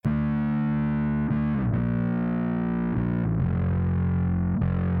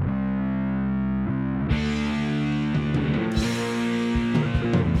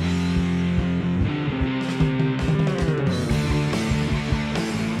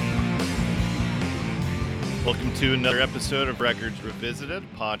Welcome to another episode of Records Revisited,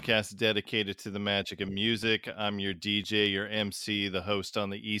 a podcast dedicated to the magic of music. I'm your DJ, your MC, the host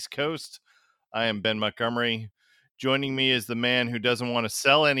on the East Coast. I am Ben Montgomery. Joining me is the man who doesn't want to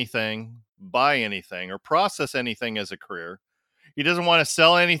sell anything, buy anything, or process anything as a career. He doesn't want to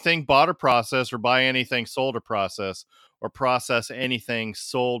sell anything bought or processed, or buy anything sold or process anything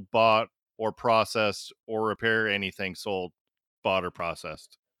sold, bought, or processed, or repair anything sold, bought, or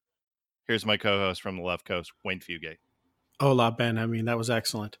processed. Here's my co-host from the left coast, Wayne Fugate. Hola, Ben. I mean, that was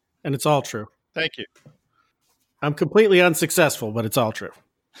excellent. And it's all true. Thank you. I'm completely unsuccessful, but it's all true.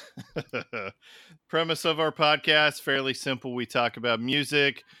 Premise of our podcast, fairly simple. We talk about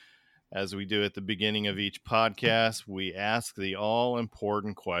music. As we do at the beginning of each podcast, we ask the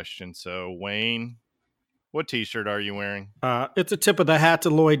all-important question. So, Wayne, what t-shirt are you wearing? It's a tip of the hat to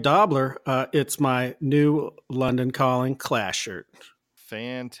Lloyd Dobler. It's my new London Calling Clash shirt.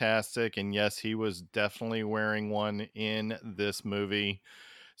 Fantastic. And yes, he was definitely wearing one in this movie.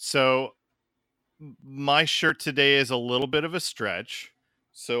 So my shirt today is a little bit of a stretch.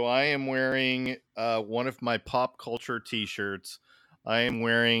 So I am wearing one of my pop culture t-shirts. I am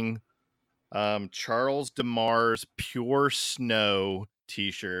wearing Charles DeMar's Pure Snow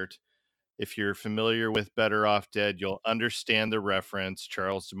t-shirt. If you're familiar with Better Off Dead, you'll understand the reference.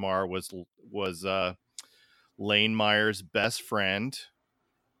 Charles DeMar was Lane Meyer's best friend.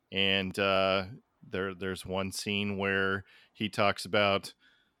 And there's one scene where he talks about,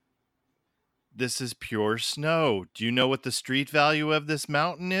 this is pure snow. Do you know what the street value of this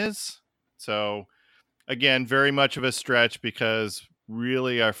mountain is? So, again, very much of a stretch because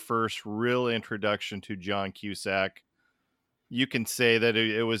really our first real introduction to John Cusack. You can say that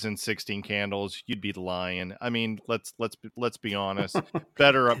it was in 16 Candles. You'd be lying. I mean, let's be honest.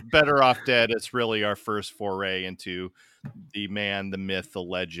 Better Off Dead. It's really our first foray into the man, the myth, the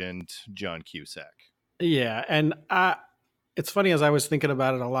legend, John Cusack. Yeah, and it's funny as I was thinking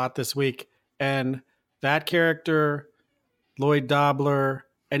about it a lot this week, and that character, Lloyd Dobler,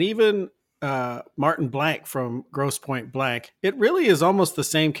 and even Martin Blank from Grosse Pointe Blank, it really is almost the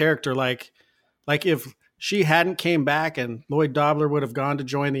same character. Like if she hadn't came back and Lloyd Dobler would have gone to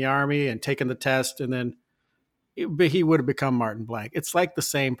join the army and taken the test, and then he would have become Martin Blank. It's like the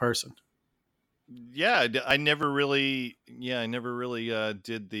same person. Yeah, I never really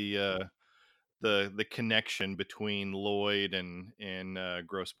did the connection between Lloyd and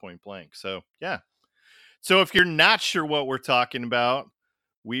Grosse Pointe Blank. So yeah. So if you're not sure what we're talking about,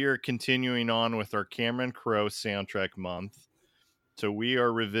 we are continuing on with our Cameron Crowe soundtrack month. So we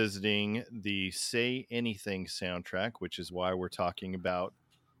are revisiting the Say Anything soundtrack, which is why we're talking about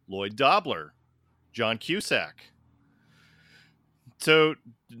Lloyd Dobler, John Cusack. So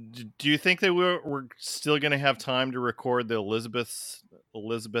do you think that we're still going to have time to record the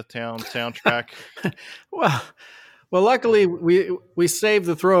Elizabethtown soundtrack? Well, luckily we saved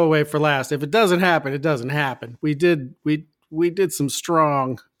the throwaway for last. If it doesn't happen, it doesn't happen. We had some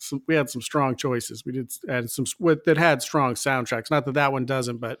strong choices. We did and some that had strong soundtracks. Not that one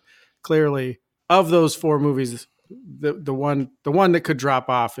doesn't, but clearly of those four movies, the one that could drop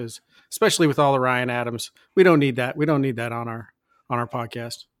off is, especially with all the Ryan Adams. We don't need that. We don't need that on our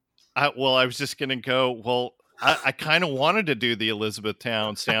podcast. I was just going to go, well, I kind of wanted to do the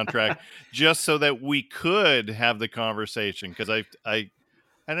Elizabethtown soundtrack just so that we could have the conversation. Cause I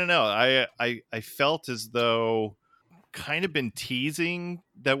don't know. I felt as though kind of been teasing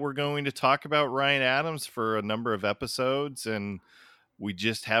that we're going to talk about Ryan Adams for a number of episodes. And we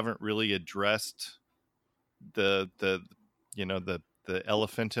just haven't really addressed the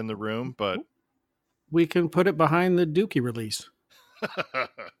elephant in the room, but we can put it behind the Dookie release.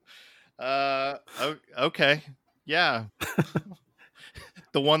 Okay. Yeah.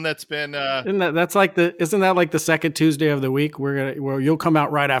 The one that's been isn't that like the second Tuesday of the week? Where you'll come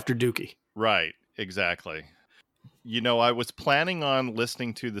out right after Dookie. Right, exactly. You know, I was planning on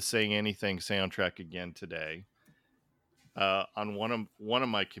listening to the Say Anything soundtrack again today on one of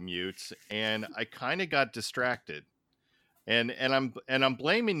my commutes, and I kind of got distracted. And I'm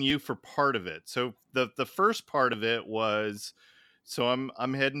blaming you for part of it. So the first part of it was, so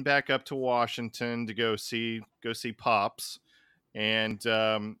I'm heading back up to Washington to go see Pops, and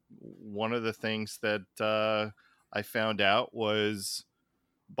one of the things that I found out was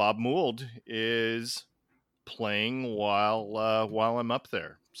Bob Mould is playing while I'm up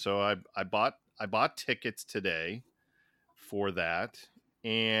there. So I bought tickets today for that,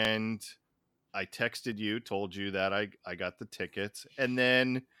 and I texted you, told you that I got the tickets, and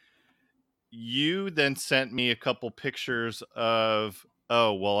then you then sent me a couple pictures of,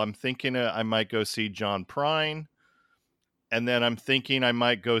 oh, well, I'm thinking I might go see John Prine, and then I'm thinking I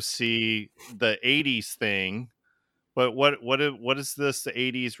might go see the '80s thing. But what is this the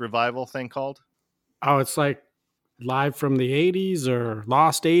 '80s revival thing called? Oh, it's like live from the '80s or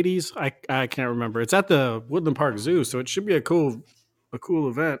lost '80s. I can't remember. It's at the Woodland Park Zoo, so it should be a cool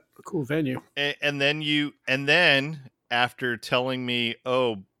event, a cool venue. And then after telling me,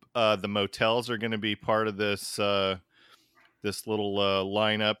 oh, the motels are going to be part of this little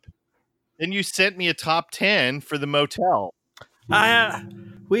lineup, then you sent me a top 10 for the motel. I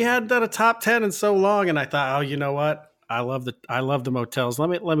We hadn't done a top 10 in so long, and I thought, oh, you know what? I love the motels.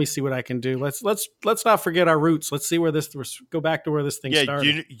 Let me see what I can do. Let's not forget our roots. Let's see where this go back to where this thing Yeah,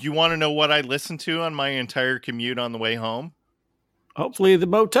 started. you want to know what I listened to on my entire commute on the way home? Hopefully, the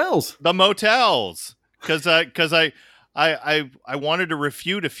motels. The motels, because I wanted to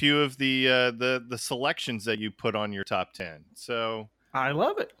refute a few of the selections that you put on your top 10. So I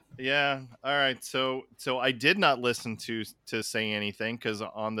love it. yeah, all right. So I did not listen to Say Anything because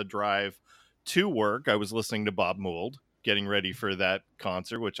on the drive to work I was listening to Bob Mould, getting ready for that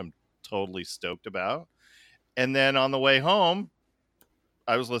concert, which I'm totally stoked about. And then on the way home,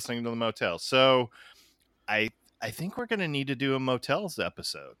 I was listening to the motel. So I I think we're going to need to do a motels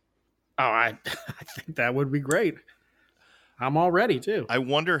episode. Oh, I think that would be great. I'm all ready too. I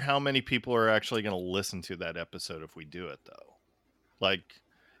wonder how many people are actually going to listen to that episode if we do it though. Like,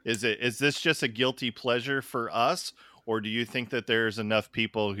 is this just a guilty pleasure for us, or do you think that there's enough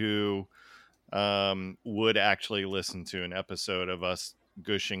people who would actually listen to an episode of us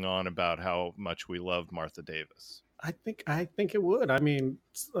gushing on about how much we love Martha Davis? I think it would. I mean,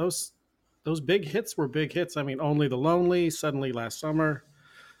 those big hits were big hits. I mean, Only the Lonely, Suddenly Last Summer,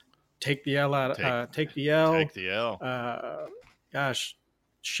 Take Take the L. take the L. Uh, gosh,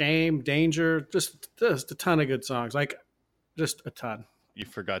 Shame, Danger, just a ton of good songs. Like just a ton. You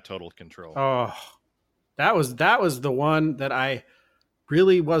forgot Total Control. Oh, that was the one that I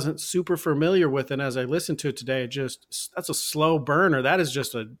really wasn't super familiar with, and as I listened to it today, that's a slow burner.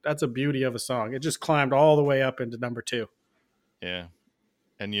 That's a beauty of a song. It just climbed all the way up into number 2 Yeah,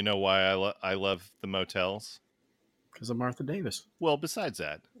 and you know why I love the motels? because of Martha Davis. Well, besides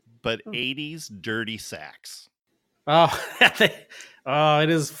that, but Oh, '80s dirty sax. oh, oh, it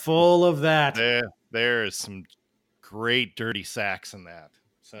is full of that. There is some great dirty sax in that.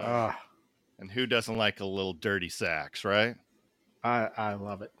 So, Oh, and who doesn't like a little dirty sax, right? I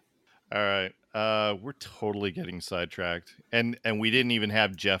love it. All right. We're totally getting sidetracked. And we didn't even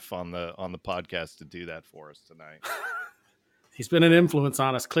have Jeff on the podcast to do that for us tonight. He's been an influence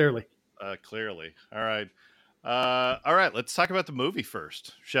on us, clearly. Clearly. All right. All right, let's talk about the movie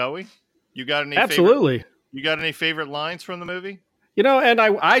first, shall we? You got any Absolutely. you got any favorite lines from the movie? And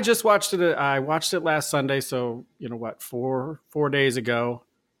I just watched it. I watched it last Sunday, so what, 4 days ago.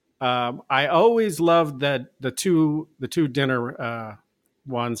 I always loved that the two dinner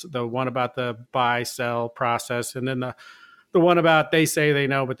ones. The one about the buy sell process, and then the one about they say they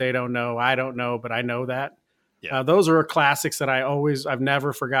know but they don't know. I don't know but I know that. Yeah. Those are classics that I've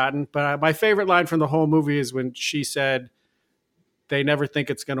never forgotten. But my favorite line from the whole movie is when she said, "They never think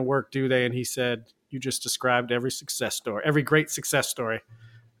it's going to work, do they?" And he said, "You just described every success story, every great success story."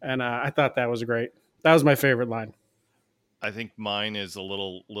 And I thought that was great. That was my favorite line. I think mine is a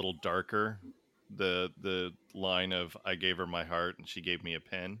little darker. The line of I gave her my heart and she gave me a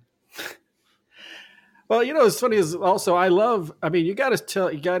pen. Well, it's funny is also I mean, you got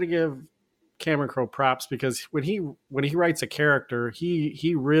to give Cameron Crowe props because when he writes a character,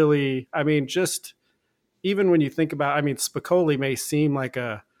 he really, I mean, just even when you think about, I mean, Spicoli may seem like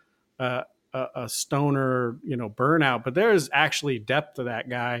a, a stoner, burnout, but there's actually depth to that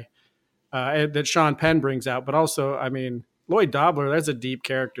guy that Sean Penn brings out. But also, I mean, Lloyd Dobler, there's a deep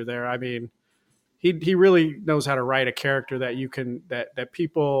character there. I mean, he really knows how to write a character that you can that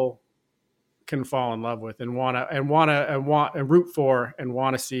people can fall in love with and want and root for and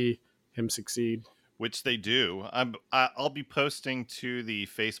want to see him succeed. Which they do. I'll be posting to the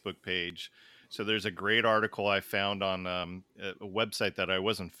Facebook page. So there's a great article I found on a website that I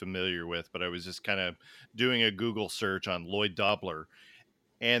wasn't familiar with, but I was just kind of doing a Google search on Lloyd Dobler.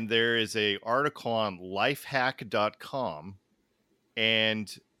 And there is a article on lifehack.com,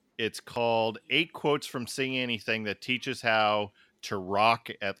 and it's called 8 Quotes from Saying Anything That Teaches How to Rock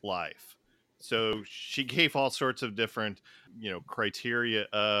at Life. So she gave all sorts of different, criteria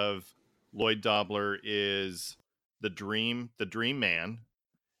of Lloyd Dobler is the dream man.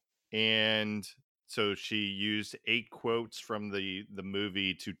 And so she used 8 quotes from the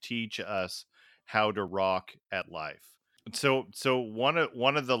movie to teach us how to rock at life. So one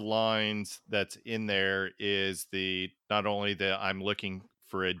of the lines that's in there is the not only the I'm looking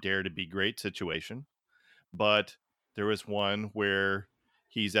for a dare to be great situation, but There was one where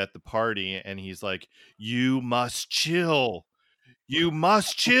he's at the party and he's like, "You must chill. You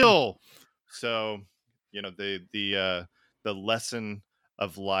must chill." So, the lesson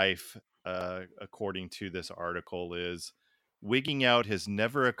of life, according to this article, is wigging out has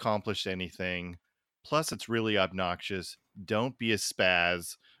never accomplished anything. Plus, it's really obnoxious. Don't be a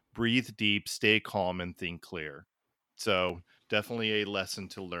spaz. Breathe deep, stay calm, and think clear. So, definitely a lesson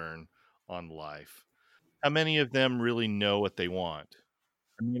to learn on life. How many of them really know what they want?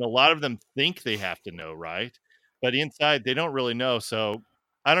 I mean, a lot of them think they have to know, right? But inside, they don't really know. So,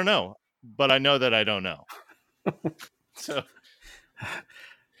 I don't know, but I know that I don't know. So,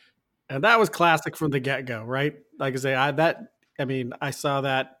 And that was classic from the get-go, right? Like I say, I saw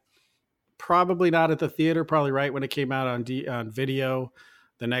that probably not at the theater, probably right when it came out on video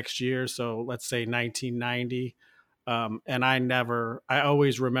the next year. So let's say 1990. And I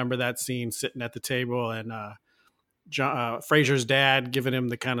always remember that scene sitting at the table and Fraser's dad giving him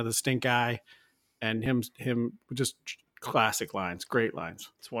the kind of the stink eye, and him just classic lines, great lines.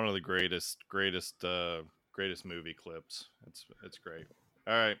 it's one of the greatest movie clips. It's great.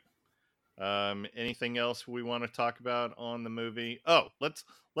 All right. Anything else we want to talk about on the movie? Oh,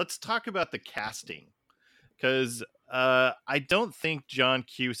 let's talk about the casting, because I don't think John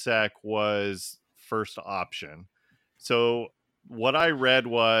Cusack was first option. So what I read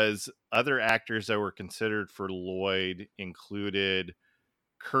was other actors that were considered for Lloyd included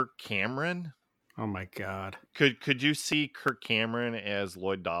Kirk Cameron. Oh my God! Could you see Kirk Cameron as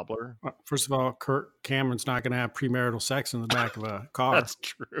Lloyd Dobler? First of all, Kirk Cameron's not going to have premarital sex in the back of a car. That's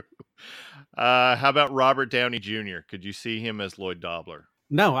true. How about Robert Downey Jr.? Could you see him as Lloyd Dobler?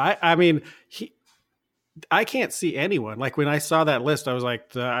 No, I mean I can't see anyone. Like when I saw that list, I was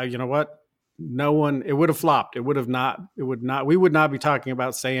like, you know what? No one. It would have flopped. It would not. We would not be talking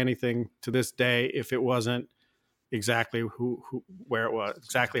about Say Anything to this day if it wasn't exactly where it was,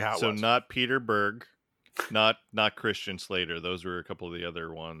 exactly how it was. So not Peter Berg, not Christian Slater. Those were a couple of the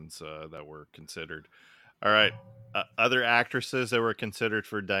other ones that were considered. All right, other actresses that were considered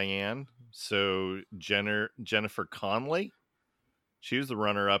for Diane. So Jennifer Connelly, she was the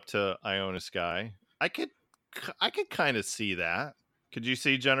runner-up to Iona Sky. I could kind of see that. Could you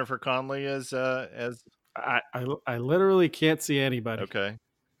see Jennifer Connelly as? I literally can't see anybody. Okay.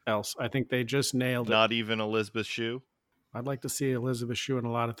 Else. I think they just nailed it. Not even Elizabeth Shue? I'd like to see Elizabeth Shue in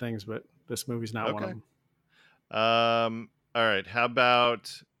a lot of things, but this movie's not one of them. All right. How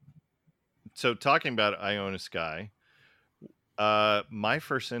about, so talking about Iona Sky, my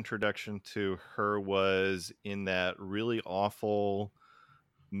first introduction to her was in that really awful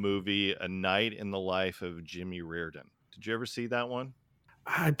movie, A Night in the Life of Jimmy Reardon. Did you ever see that one?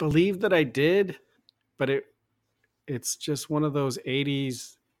 I believe that I did, but it's just one of those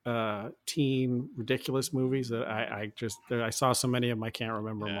 80s teen ridiculous movies that I saw so many of them I can't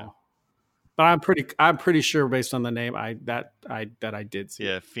remember them all. But I'm pretty sure based on the name I did see.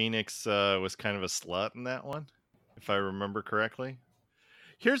 Yeah, Phoenix was kind of a slut in that one, if I remember correctly.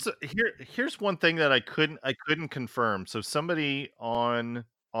 Here's one thing that I couldn't confirm. So somebody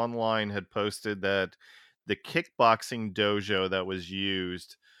online had posted that the kickboxing dojo that was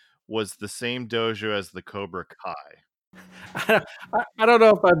used was the same dojo as the Cobra Kai. I don't know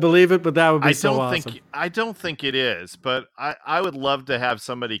if I believe it, but that would be awesome. I don't think it is, but I would love to have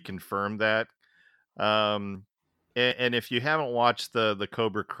somebody confirm that. And if you haven't watched the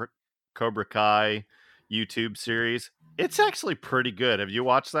Cobra Kai YouTube series, it's actually pretty good. Have you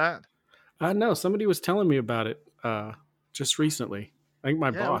watched that? No, somebody was telling me about it just recently. I think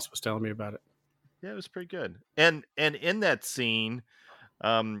my boss was telling me about it. Yeah, it was pretty good. And in that scene,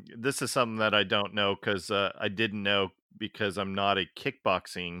 this is something that I don't know because I didn't know because I'm not a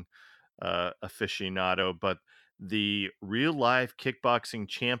kickboxing aficionado, but the real life kickboxing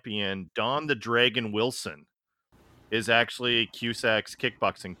champion, Don the Dragon Wilson, is actually Cusack's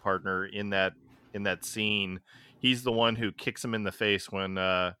kickboxing partner in that scene. He's the one who kicks him in the face when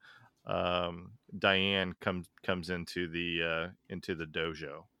Diane comes into the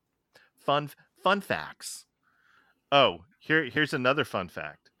dojo. Fun facts. Oh, here's another fun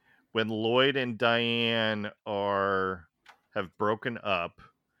fact. When Lloyd and Diane have broken up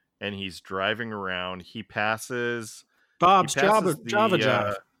and he's driving around, he passes Bob's Java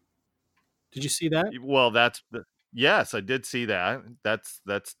Jive. Did you see that? Well, yes, I did see that. That's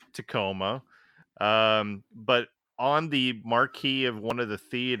Tacoma. But on the marquee of one of the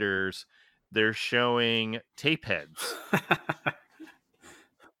theaters, they're showing Tapeheads.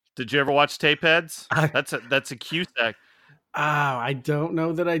 Did you ever watch Tapeheads? That's a Cusack. I don't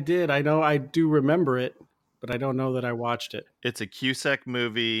know that I did. I know I do remember it, but I don't know that I watched it. It's a Cusack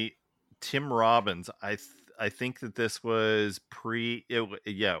movie. Tim Robbins, I I think that this was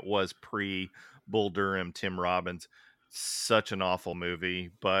it was pre Bull Durham, Tim Robbins. Such an awful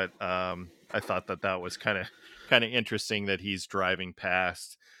movie, but I thought that was kind of interesting that he's driving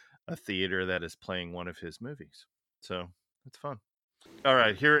past a theater that is playing one of his movies. So it's fun. All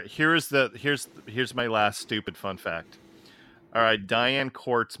right, here's my last stupid fun fact. All right, Diane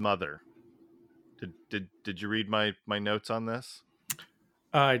Court's mother. Did you read my notes on this?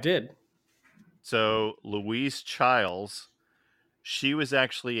 I did. So Louise Childs, she was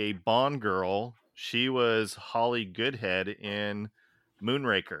actually a Bond girl. She was Holly Goodhead in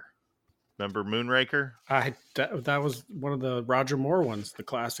Moonraker. Remember Moonraker? That was one of the Roger Moore ones, the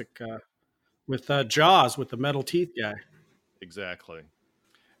classic with Jaws with the metal teeth guy. Exactly.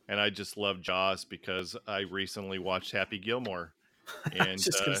 And I just love Jaws because I recently watched Happy Gilmore. And I was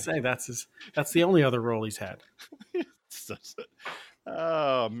just gonna say that's the only other role he's had.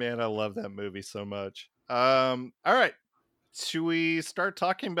 Oh man, I love that movie so much. All right. Should we start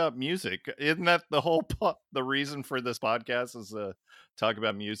talking about music? Isn't that the reason for this podcast is to talk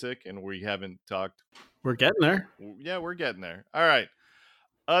about music, and we haven't talked. We're getting there. Yeah, we're getting there. All right.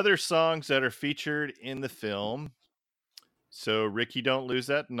 Other songs that are featured in the film. So Ricky, Don't Lose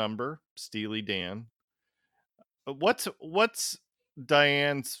That Number, Steely Dan. What's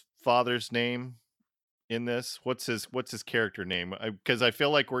Diane's father's name in this? What's his character name? Because I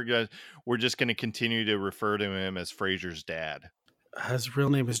feel like we're just gonna continue to refer to him as Fraser's dad. His real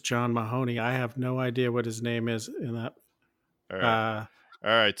name is John Mahoney. I have no idea what his name is in that. All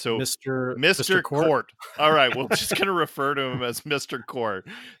right. So Mr. Court. All right, we're just gonna refer to him as Mr. Court.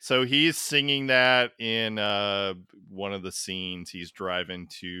 So he's singing that in one of the scenes. He's driving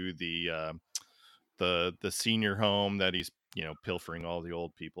to the senior home that he's pilfering all the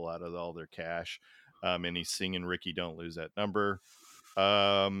old people out of all their cash, and he's singing "Ricky, Don't Lose That Number."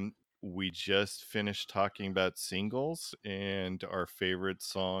 We just finished talking about singles, and our favorite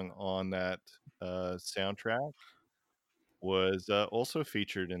song on that soundtrack was also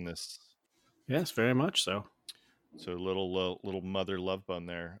featured in this. Yes, very much so. So little Mother Love Bone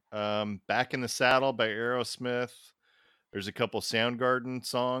there. Back in the Saddle by Aerosmith. There's a couple Soundgarden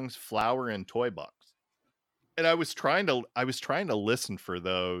songs, Flower and Toy Box. And I was trying to listen for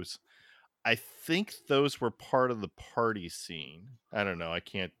those. I think those were part of the party scene. I don't know. I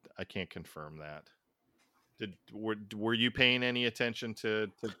can't confirm that. Were you paying any attention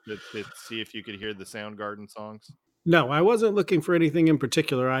to see if you could hear the Soundgarden songs? No, I wasn't looking for anything in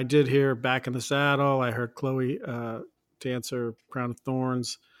particular. I did hear Back in the Saddle. I heard Chloe Dancer, Crown of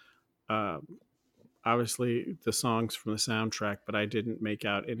Thorns. Obviously, the songs from the soundtrack, but I didn't make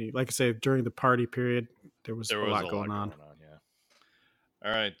out any. Like I say, during the party period, there was a lot going on. Yeah.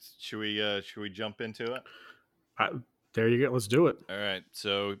 All right, should we jump into it? There you go. Let's do it. All right.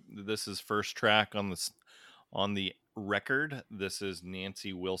 So this is first track on the record. This is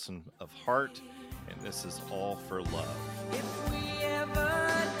Nancy Wilson of Heart, and this is All for Love. If we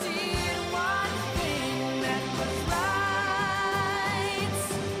ever did one thing that was right,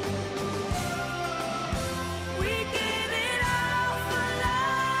 we give it all for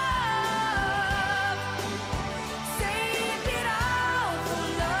love, save it all for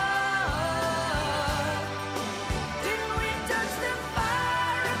love. Didn't we touch the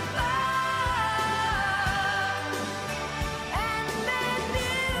fire above and made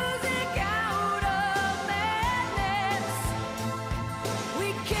music out of madness? We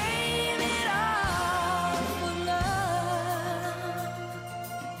gave it all for love.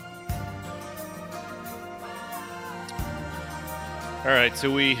 All right,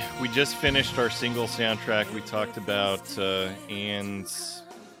 so we just finished our single soundtrack. We talked about Anne's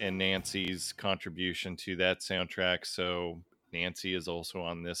and Nancy's contribution to that soundtrack. So Nancy is also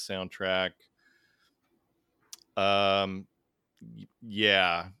on this soundtrack.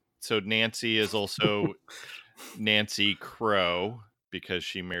 Yeah. So Nancy is also Nancy Crow because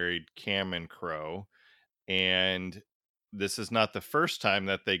she married Cameron Crowe, and this is not the first time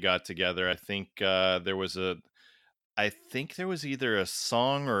that they got together. I think there was either a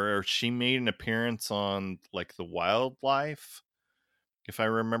song or she made an appearance on like The Wildlife, if I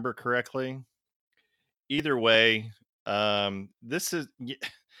remember correctly. Either way, this is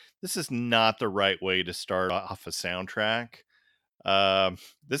not the right way to start off a soundtrack.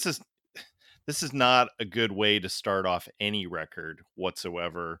 This is not a good way to start off any record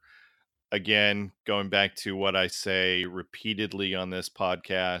whatsoever. Again, going back to what I say repeatedly on this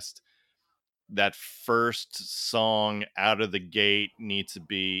podcast, that first song out of the gate needs to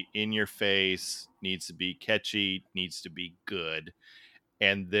be in your face, needs to be catchy, needs to be good.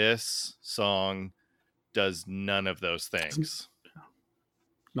 And this song does none of those things.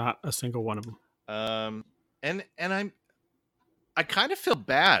 Not a single one of them. and I kind of feel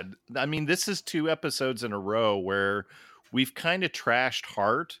bad. I mean, this is 2 episodes in a row where we've kind of trashed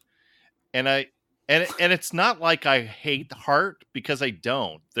Heart, and and it's not like I hate Heart, because I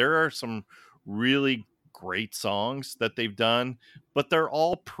don't. There are some really great songs that they've done, but they're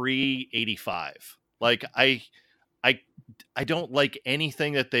all pre 85. Like I I don't like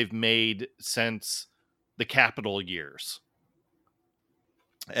anything that they've made since the Capitol years.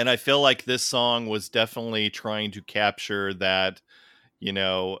 And I feel like this song was definitely trying to capture that,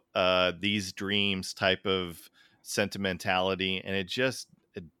 these dreams type of sentimentality, and it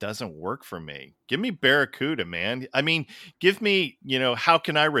doesn't work for me. Give me Barracuda, man. I mean, give me, How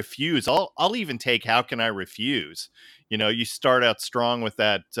Can I Refuse? I'll even take How Can I Refuse? You start out strong with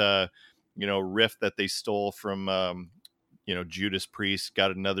that riff that they stole from Judas Priest,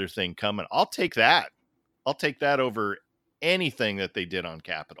 Got Another Thing Coming. I'll take that. I'll take that over anything that they did on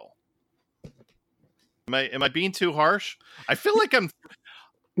Capitol. Am I being too harsh? I feel like I'm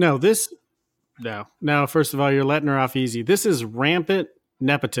No, no. First of all, you're letting her off easy. This is rampant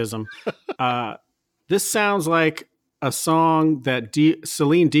nepotism. This sounds like a song that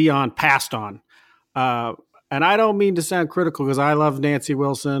Celine Dion passed on. And I don't mean to sound critical, because I love Nancy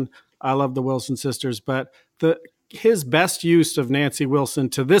Wilson. I love the Wilson sisters, but his best use of Nancy Wilson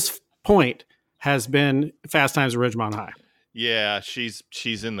to this point has been Fast Times at Ridgemont High. Yeah, she's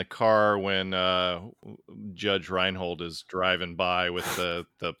in the car when Judge Reinhold is driving by with the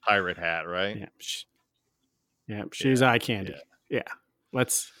pirate hat, right? Yeah, she's eye candy. Yeah.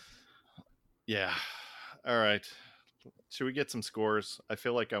 Yeah. All right. Should we get some scores? I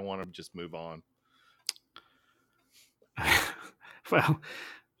feel like I want to just move on. Well,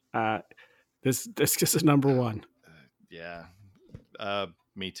 this is a number one. Yeah.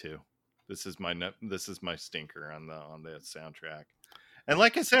 Me too. This is my stinker on the soundtrack. And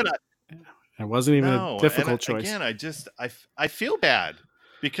like I said, it wasn't even a difficult choice. Again, I feel bad,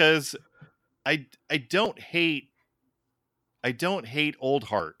 because I don't hate Old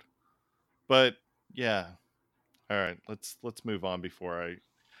Heart, but yeah. All right, let's move on before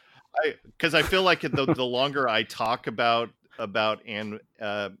because I feel like the longer I talk about Anne,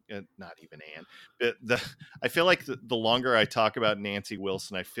 not even Anne, but I feel like the longer I talk about Nancy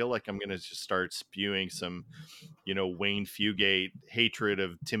Wilson, I feel like I'm going to just start spewing some, Wayne Fugate hatred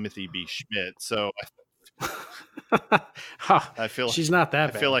of Timothy B. Schmidt. So I feel she's not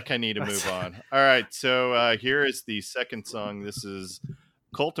that bad. I feel like I need to move on. All right, so here is the second song. This is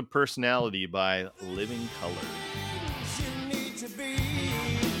Cult of Personality by Living Colour.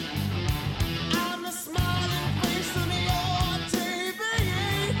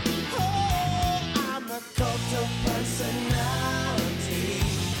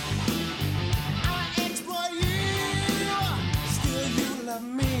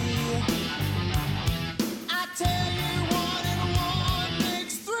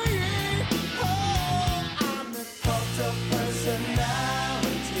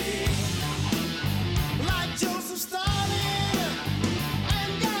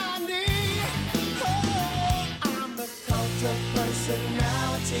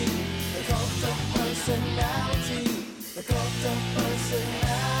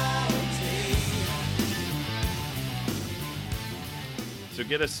 So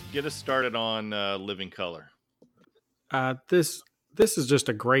get us started on Living Colour. This is just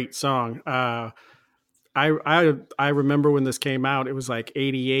a great song. I remember when this came out, it was like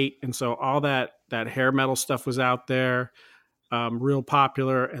 88, and so all that hair metal stuff was out there, real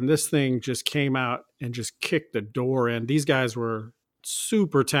popular, and this thing just came out and just kicked the door in. These guys were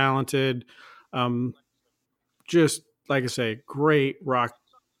super talented, just like I say, great rock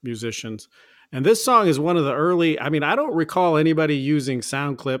musicians. And this song is one of the early, I mean, I don't recall anybody using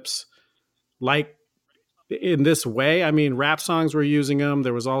sound clips like in this way. I mean, rap songs were using them.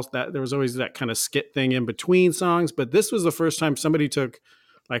 There was always that kind of skit thing in between songs, but this was the first time somebody took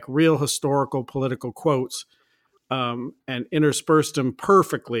like real historical political quotes and interspersed them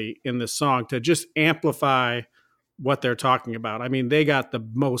perfectly in this song to just amplify what they're talking about. I mean, they got the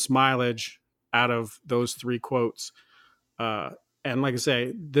most mileage out of those three quotes. And like I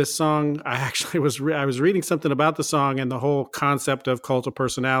say, this song, I was reading something about the song and the whole concept of Cult of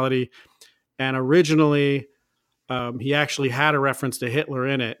Personality. And originally, he actually had a reference to Hitler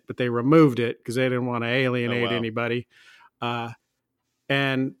in it, but they removed it because they didn't want to alienate anybody. But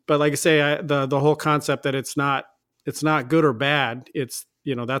like I say, the whole concept that it's not good or bad. It's,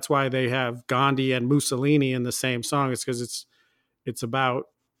 that's why they have Gandhi and Mussolini in the same song. It's because it's about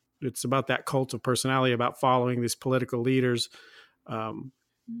that cult of personality, about following these political leaders,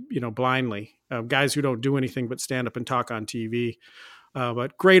 blindly, guys who don't do anything but stand up and talk on TV.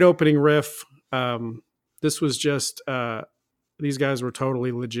 But great opening riff. This was just these guys were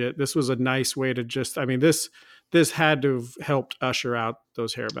totally legit. This was a nice way to just, I mean, this had to have helped usher out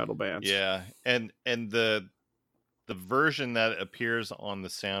those hair metal bands. Yeah, and the version that appears on the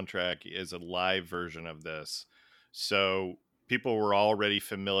soundtrack is a live version of this. So people were already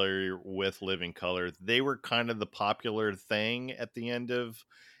familiar with Living Color. They were kind of the popular thing at the end of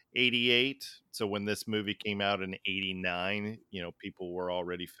 88. So when this movie came out in 89, people were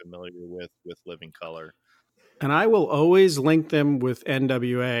already familiar with Living Color. And I will always link them with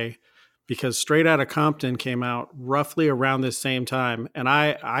NWA because Straight Outta Compton came out roughly around this same time. And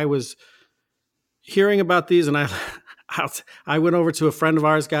I was hearing about these, and I went over to a friend of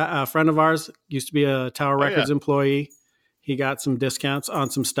ours, used to be a Tower Records employee. He got some discounts on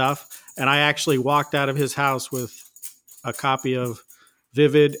some stuff. And I actually walked out of his house with a copy of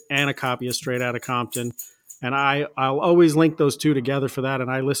Vivid and a copy of Straight Outta Compton. And I'll always link those two together for that. And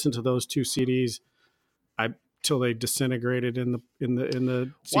I listened to those two CDs till they disintegrated in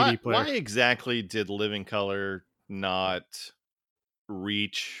the CD player. Why exactly did Living Color not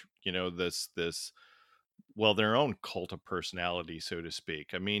reach, this their own cult of personality, so to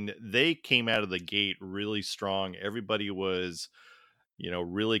speak? I mean, they came out of the gate really strong. Everybody was,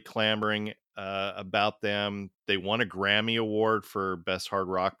 really clamoring about them. They won a Grammy Award for Best Hard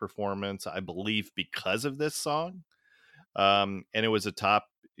Rock Performance, I believe, because of this song. And it was a top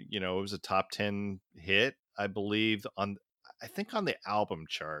 10 hit, I believe, on the album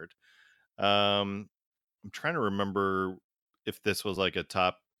chart. I'm trying to remember if this was like a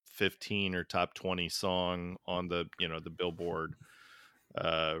top 15 or top 20 song on the the Billboard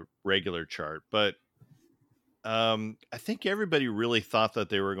regular chart, but I think everybody really thought that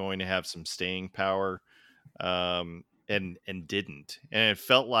they were going to have some staying power, and didn't, and it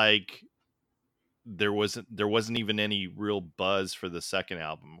felt like there wasn't even any real buzz for the second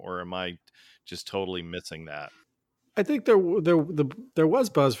album. Or am I just totally missing that? I think there was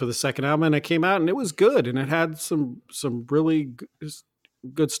buzz for the second album, and it came out and it was good, and it had some really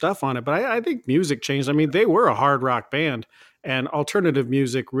good stuff on it. But I think music changed. I mean, they were a hard rock band, and alternative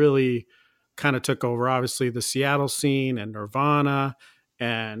music really kind of took over. Obviously, the Seattle scene and Nirvana,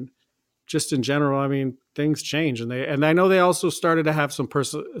 and just in general, I mean, things changed, and I know they also started to have some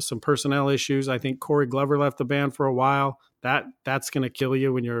personnel issues. I think Corey Glover left the band for a while. That's going to kill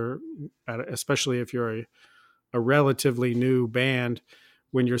you when you're, especially if you're a relatively new band,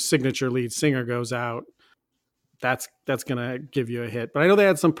 when your signature lead singer goes out. That's going to give you a hit. But I know they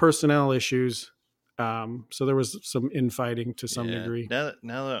had some personnel issues, so there was some infighting to some degree. Now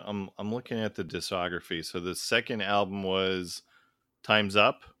that I'm looking at the discography, so the second album was Time's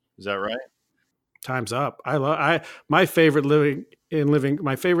Up. Is that right? Time's Up. My favorite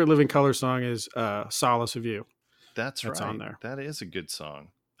Living Color song is Solace of You. That's right. On there. That is a good song.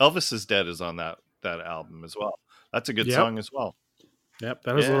 Elvis is Dead is on that album as well. That's a good song as well. Yep,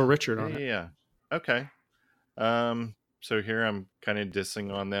 that is Little Richard on it. Yeah. Okay. So here I'm kind of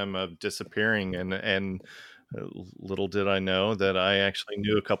dissing on them of disappearing, and little did I know that I actually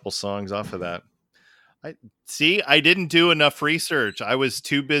knew a couple songs off of that. I didn't do enough research. I was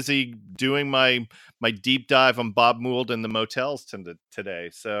too busy doing my deep dive on Bob Mould and the Motels today.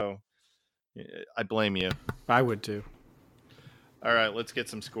 So I blame you. I would too. All right, let's get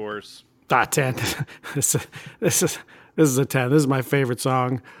some scores. 10. This is a 10. This is my favorite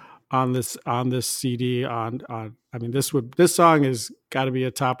song on this CD. I mean, this song has got to be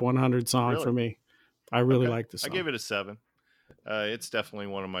a top 100 song for me. I really like this song. I give it a 7. It's definitely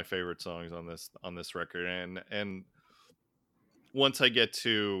one of my favorite songs on this record, and once I get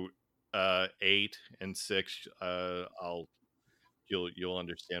to 8 and 6, you'll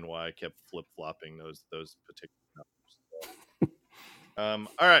understand why I kept flip-flopping those particular numbers.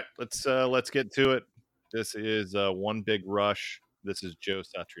 All right, let's get to it. This is One Big Rush. This is Joe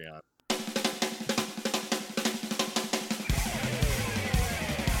Satriani.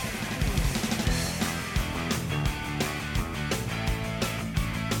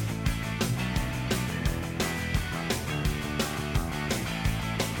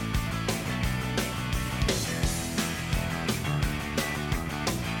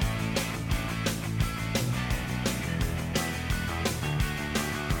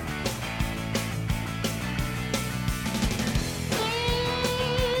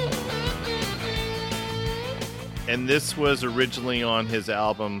 And this was originally on his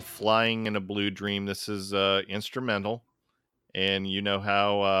album Flying in a Blue Dream. This is instrumental. And you know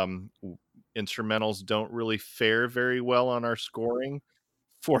how instrumentals don't really fare very well on our scoring.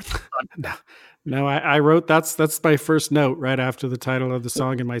 No, I wrote that's my first note right after the title of the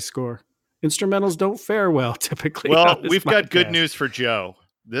song in my score. Instrumentals don't fare well typically. Well, we've got good news for Joe.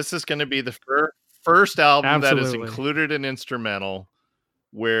 This is going to be the first album that has Absolutely. included an instrumental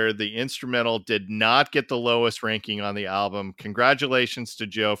where the instrumental did not get the lowest ranking on the album. Congratulations to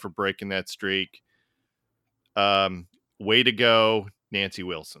Joe for breaking that streak. Way to go, Nancy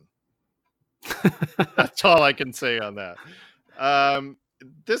Wilson. That's all I can say on that.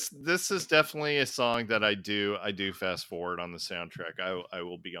 This is definitely a song that I do fast forward on the soundtrack. I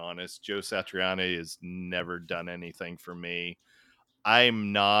will be honest. Joe Satriani has never done anything for me.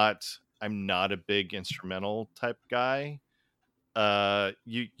 I'm not a big instrumental type guy.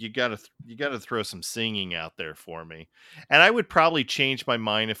 You gotta throw some singing out there for me. And I would probably change my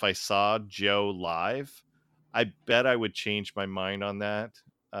mind if I saw Joe live. I bet I would change my mind on that.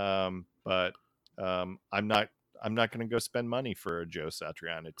 But I'm not going to go spend money for a Joe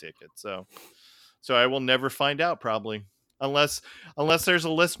Satriani ticket. So I will never find out, probably, unless there's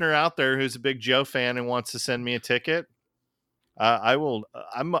a listener out there who's a big Joe fan and wants to send me a ticket. I will.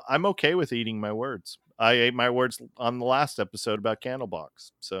 I'm okay with eating my words. I ate my words on the last episode about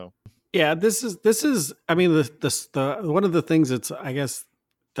Candlebox. So Yeah, this is. I mean, the one of the things that's, I guess,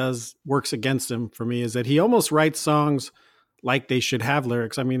 works against him for me is that he almost writes songs like they should have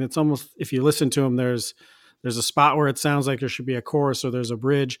lyrics. I mean, it's almost, if you listen to him, there's a spot where it sounds like there should be a chorus or there's a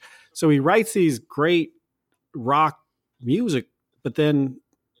bridge. So he writes these great rock music, but then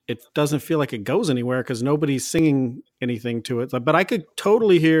it doesn't feel like it goes anywhere because nobody's singing anything to it. But I could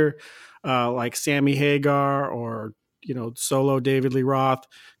totally hear like Sammy Hagar or solo David Lee Roth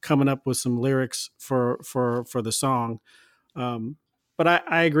coming up with some lyrics for the song. But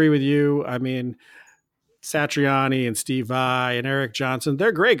I agree with you. I mean, Satriani and Steve Vai and Eric Johnson,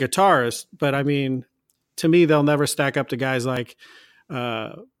 they're great guitarists, but I mean, to me, they'll never stack up to guys like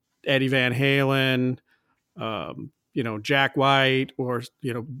Eddie Van Halen, Jack White, or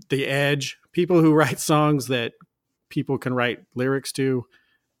The Edge. People who write songs that people can write lyrics to,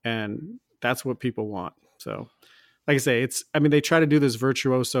 and that's what people want. So, like I say, they try to do this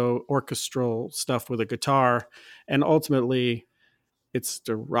virtuoso orchestral stuff with a guitar, and ultimately, it's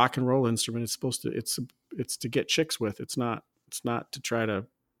the rock and roll instrument. It's supposed to it's to get chicks with. It's not to try to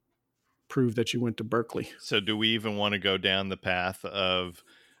prove that you went to Berkeley. So do we even want to go down the path of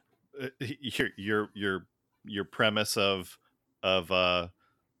your premise of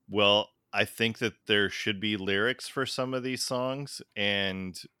well, I think that there should be lyrics for some of these songs,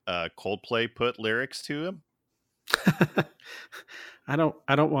 and Coldplay put lyrics to them? I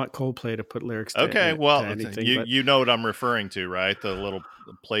don't want Coldplay to put lyrics to okay, well, anything. You know what I'm referring to, right? The little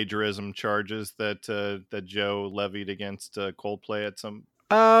plagiarism charges that Joe levied against Coldplay at some.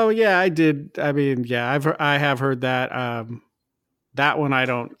 Oh yeah, I did. I mean, yeah, I have heard that. That one I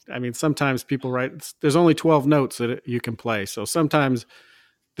don't. I mean, sometimes people write. There's only 12 notes that you can play, so sometimes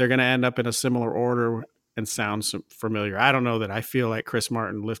they're going to end up in a similar order and sound familiar. I don't know that I feel like Chris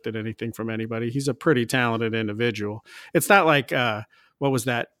Martin lifted anything from anybody. He's a pretty talented individual. It's not like what was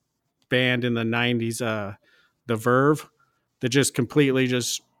that band in the 90s, The Verve, that just completely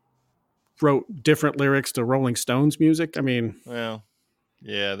just wrote different lyrics to Rolling Stones music. I mean, well,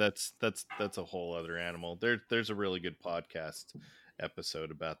 yeah, that's a whole other animal. There's a really good podcast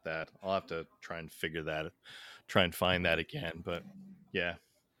episode about that. I'll have to try and find that again. But yeah,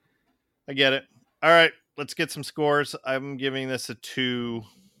 I get it. All right, let's get some scores. I'm giving this a 2.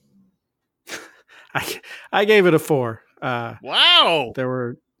 I gave it a 4. Wow. There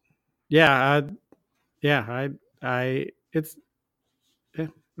were, I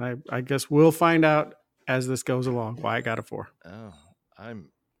guess we'll find out as this goes along why I got a 4. Oh,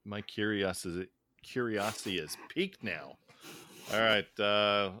 my curiosity is peaked now. All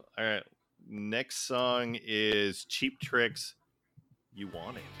right. Next song is Cheap Trick's "You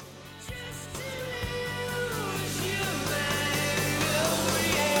Want It."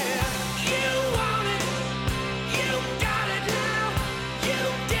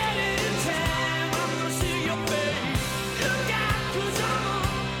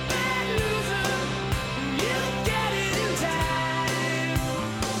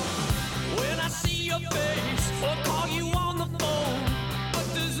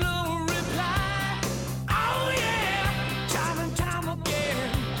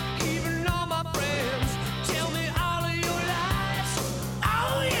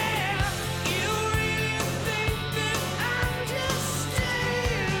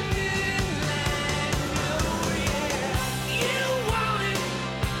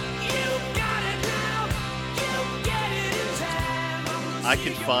 I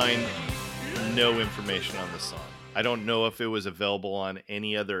can find no information on this song. I don't know if it was available on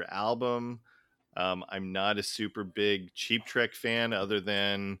any other album. I'm not a super big Cheap Trick fan other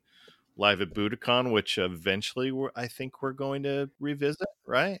than Live at Budokan, which eventually I think we're going to revisit,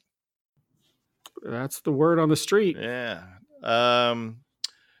 right? That's the word on the street. Yeah.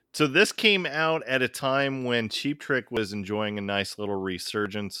 So this came out at a time when Cheap Trick was enjoying a nice little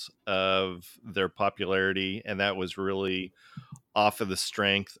resurgence of their popularity, and that was really off of the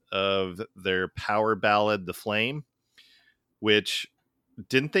strength of their power ballad, The Flame, which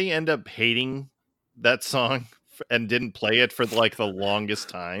didn't they end up hating that song and didn't play it for like the longest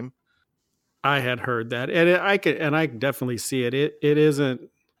time? I had heard that, and I definitely see it. It isn't.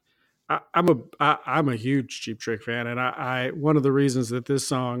 I'm a huge Cheap Trick fan, and I one of the reasons that this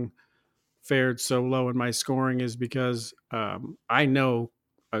song fared so low in my scoring is because I know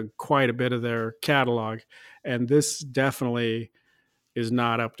quite a bit of their catalog, and this definitely is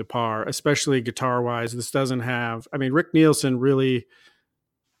not up to par, especially guitar wise. This doesn't have. I mean, Rick Nielsen really,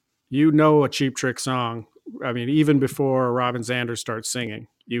 a Cheap Trick song. I mean, even before Robin Zander starts singing,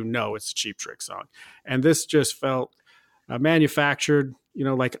 it's a Cheap Trick song, and this just felt manufactured.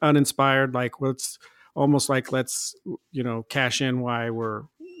 Like uninspired. Like let's almost like let's cash in why we're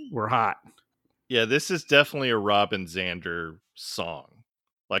hot. Yeah, this is definitely a Robin Zander song.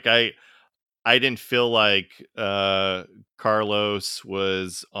 Like I didn't feel like Carlos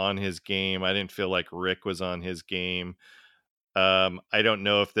was on his game. I didn't feel like Rick was on his game. I don't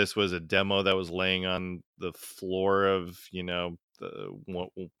know if this was a demo that was laying on the floor of the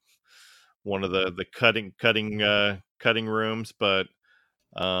one of the cutting rooms, but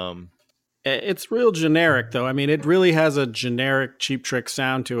It's real generic, though. I mean, it really has a generic Cheap Trick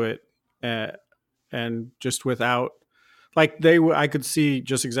sound to it, and just without, like I could see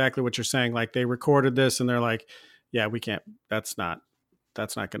just exactly what you're saying. Like they recorded this, and they're like, "Yeah, we can't. That's not going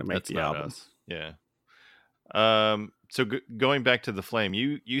to make that's the not album." us. Yeah. So going back to The Flame,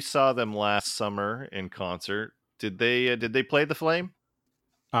 you saw them last summer in concert. Did they play The Flame?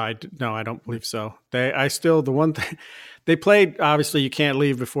 No, I don't believe so. I still the one thing they played. Obviously, You Can't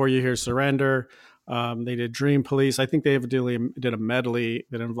Leave Before You Hear Surrender. They did Dream Police. I think they did a medley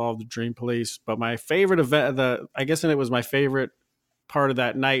that involved the Dream Police. But my favorite event, I guess, and it was my favorite part of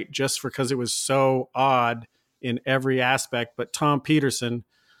that night, just because it was so odd in every aspect. But Tom Peterson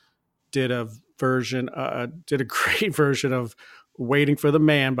did a great version of Waiting for the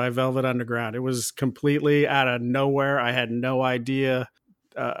Man by Velvet Underground. It was completely out of nowhere. I had no idea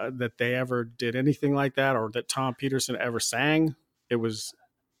that they ever did anything like that, or that Tom Peterson ever sang. It was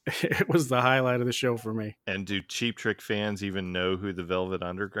it was the highlight of the show for me. And do Cheap Trick fans even know who the Velvet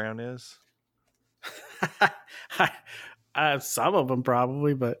Underground is? Some of them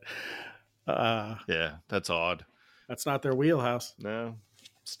probably, but yeah, that's odd. That's not their wheelhouse. No,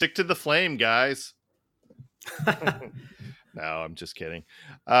 stick to The Flame, guys. No, I'm just kidding.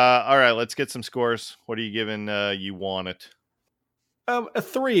 All right, let's get some scores. What are you giving You Want It? A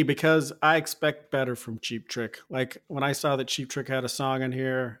 3, because I expect better from Cheap Trick. Like when I saw that Cheap Trick had a song in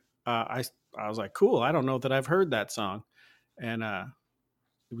here, I was like, cool. I don't know that I've heard that song, and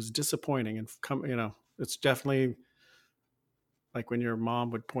it was disappointing. And it's definitely like when your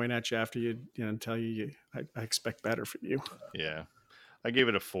mom would point at you after and tell you, I expect better from you. Yeah, I gave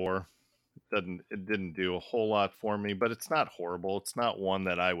it a 4. It didn't do a whole lot for me, but it's not horrible. It's not one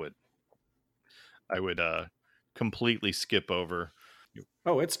that I would completely skip over.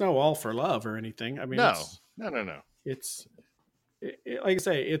 Oh, it's no All for Love or anything. I mean, No. It's like I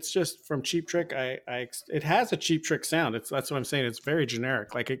say, it's just from Cheap Trick. It has a Cheap Trick sound. That's what I'm saying. It's very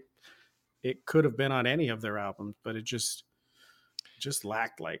generic. Like it could have been on any of their albums, but it just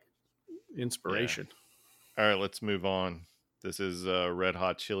lacked like inspiration. Yeah. All right, let's move on. This is Red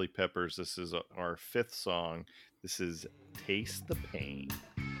Hot Chili Peppers. This is our 5th song. This is Taste the Pain.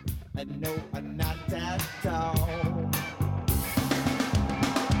 I know I'm not that tall.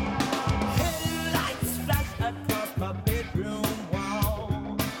 Headlights flash across my bedroom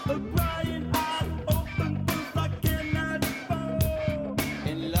wall. A crying eyes open things I cannot fall.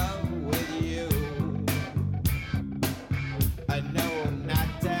 In love with you. I know I'm not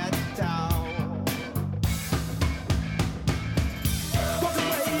that tall. Walk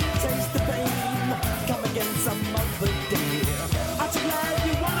away and taste the pain. Come again some other day. Aren't you glad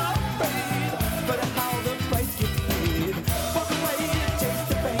you weren't afraid? But how the price gets paid. Walk away and taste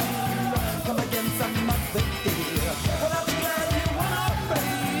the pain. Come again some other day. Well, aren't you glad you weren't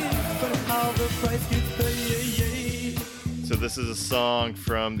afraid? But how the price gets paid. So this is a song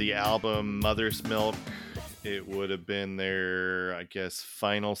from the album Mother's Milk. It would have been their, I guess,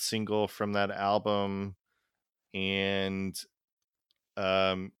 final single from that album. And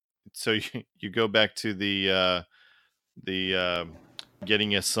so you go back to the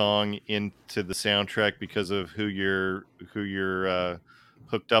getting a song into the soundtrack because of who you're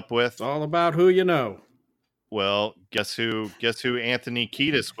hooked up with. It's all about who you know. Well, guess who Anthony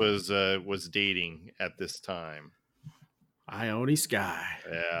Kiedis was dating at this time? Ione Sky.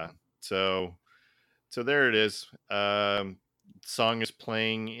 Yeah. So there it is. Song is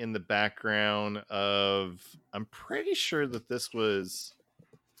playing in the background of, I'm pretty sure that this was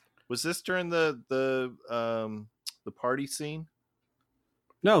this during the party scene?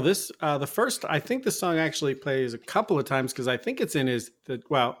 No, this the first. I think the song actually plays a couple of times because I think it's in it's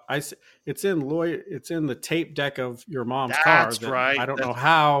in Lloyd. It's in the tape deck of your mom's car. That's right. I don't know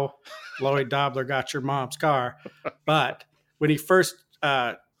how Lloyd Dobler got your mom's car, but when he first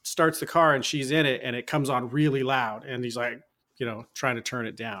starts the car and she's in it and it comes on really loud and he's like, trying to turn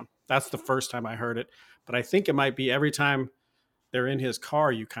it down. That's the first time I heard it, but I think it might be every time they're in his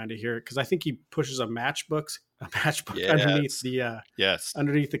car you kind of hear it because I think he pushes a matchbook underneath the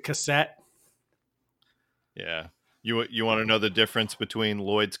underneath the cassette. Yeah. You want to know the difference between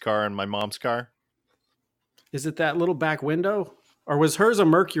Lloyd's car and my mom's car? Is it that little back window, or was hers a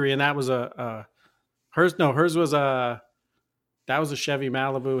Mercury and that was hers was a Chevy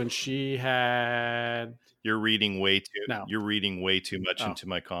Malibu and she had. You're reading way too much into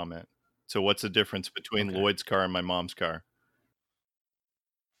my comment. So what's the difference between Lloyd's car and my mom's car?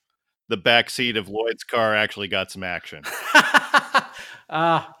 The back seat of Lloyd's car actually got some action.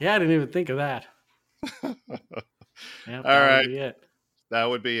 I didn't even think of that. All right. That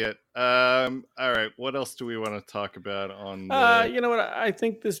would be it. All right. What else do we want to talk about on you know what? I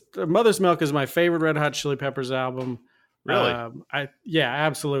think this Mother's Milk is my favorite Red Hot Chili Peppers album. Really?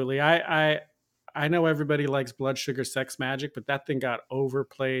 Absolutely. I know everybody likes Blood Sugar Sex Magic, but that thing got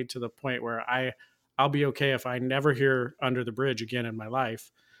overplayed to the point where I'll be okay if I never hear Under the Bridge again in my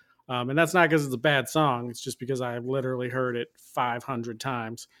life. And that's not because it's a bad song. It's just because I've literally heard it 500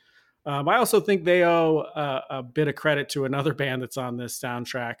 times. I also think they owe a bit of credit to another band that's on this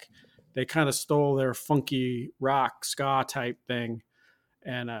soundtrack. They kind of stole their funky rock ska type thing.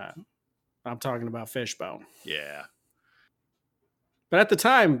 And I'm talking about Fishbone. Yeah. But at the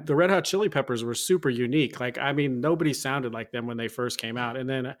time, the Red Hot Chili Peppers were super unique. Nobody sounded like them when they first came out. And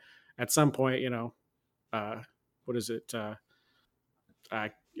then at some point, what is it?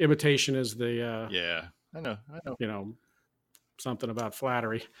 Imitation is the yeah, I know, something about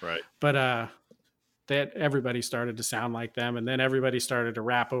flattery, right? But that everybody started to sound like them, and then everybody started to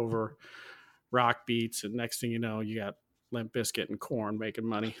rap over rock beats, and next thing you know, you got Limp Bizkit and Korn making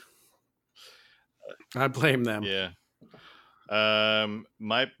money. I blame them. Yeah.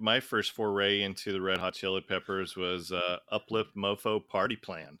 My first foray into the Red Hot Chili Peppers was Uplift Mofo Party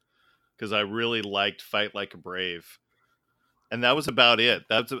Plan, because I really liked Fight Like a Brave. And that was about it.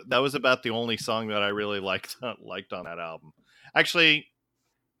 That was about the only song that I really liked on that album. Actually,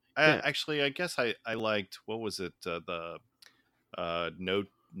 I guess I liked, what was it? The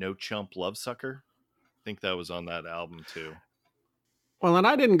No Chump Love Sucker. I think that was on that album too. Well, and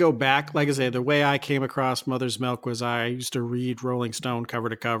I didn't go back. Like I say, the way I came across Mother's Milk was I used to read Rolling Stone cover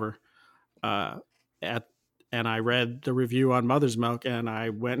to cover. And I read the review on Mother's Milk and I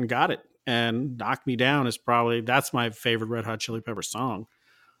went and got it. And Knock Me Down that's my favorite Red Hot Chili Peppers song.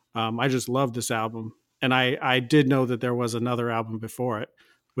 I just love this album. And I did know that there was another album before it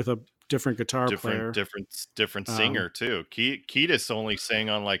with a different guitar player. Different singer too. Kiedis only sang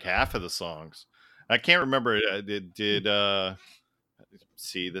on like half of the songs. I can't remember.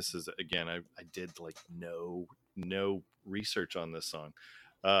 See, this is, again, I did like no research on this song.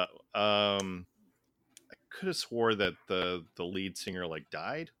 I could have swore that the lead singer like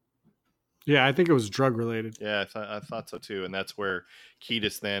died. Yeah, I think it was drug related. Yeah, I thought so too, and that's where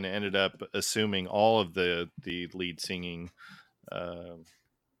Kiedis then ended up assuming all of the lead singing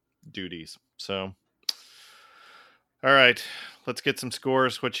duties. So, all right, let's get some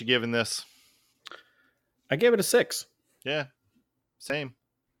scores. What you giving this? I gave it a 6. Yeah, same.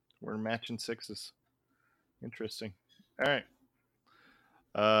 We're matching 6s. Interesting. All right.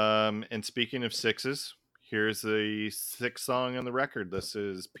 And speaking of 6s. Here's the 6th song on the record. This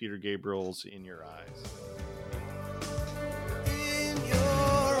is Peter Gabriel's In Your Eyes. In your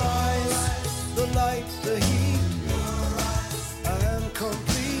eyes, the light, the heat. I am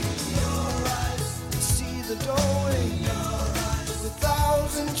complete. See the doorway. The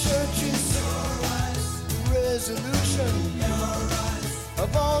 1,000 churches. Resolution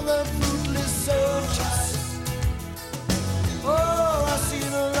of all the fruitless searches. Oh, I see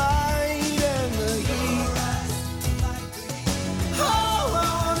the light and the heat.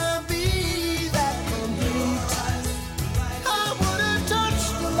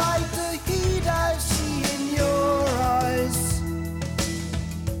 Your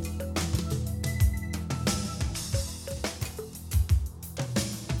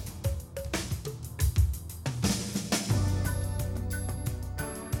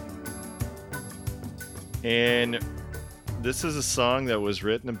And this is a song that was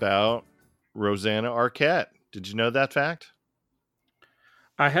written about Rosanna Arquette. Did you know that fact?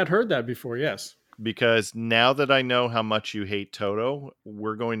 I had heard that before, yes. Because now that I know how much you hate Toto,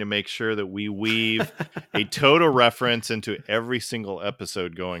 we're going to make sure that we weave a Toto reference into every single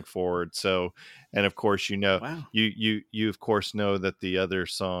episode going forward. So, and of course, Wow. you of course know that the other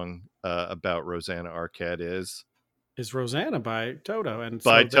song about Rosanna Arquette is Rosanna by Toto. And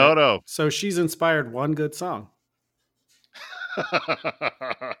by Toto. So she's inspired one good song.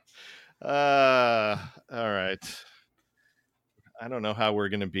 All right. I don't know how we're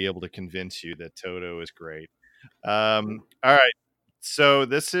going to be able to convince you that Toto is great. All right. So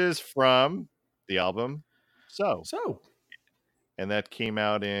this is from the album So. And that came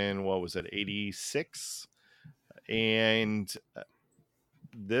out in, what was it, 86? And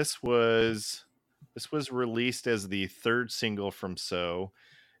this was released as the third single from So,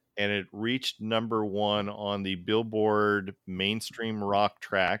 and it reached number 1 on the Billboard mainstream rock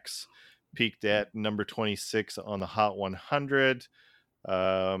tracks, peaked at number 26 on the Hot 100.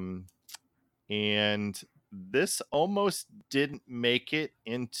 And this almost didn't make it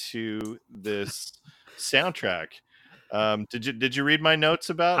into this soundtrack. Did you read my notes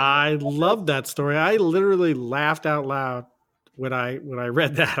about? I love that story. I literally laughed out loud when I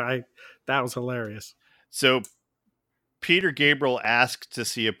read that. That was hilarious. So Peter Gabriel asked to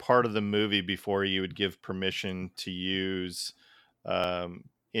see a part of the movie before he would give permission to use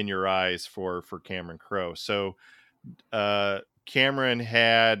In Your Eyes for Cameron Crowe. So Cameron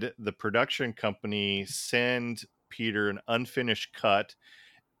had the production company send Peter an unfinished cut,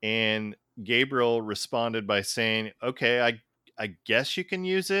 and Gabriel responded by saying, "Okay, I guess you can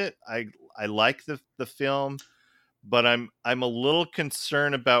use it. I like the film, but I'm a little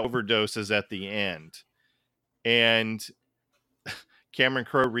concerned about overdoses at the end." And Cameron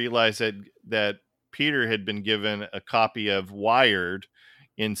Crowe realized that Peter had been given a copy of Wired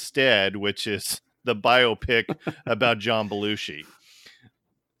instead, which is the biopic about John Belushi.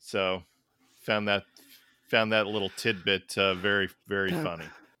 So found that little tidbit very, very funny.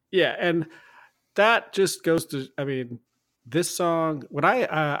 Yeah, and that just goes to, I mean, this song, when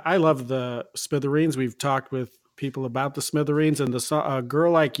I love the Smithereens. We've talked with people about the Smithereens, and the song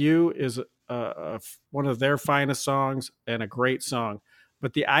Girl Like You is one of their finest songs and a great song.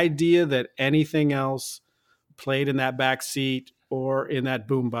 But the idea that anything else played in that back seat or in that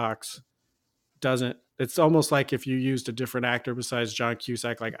boombox doesn't, it's almost like if you used a different actor besides John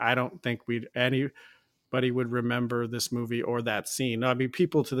Cusack. Like, I don't think anybody would remember this movie or that scene. I mean,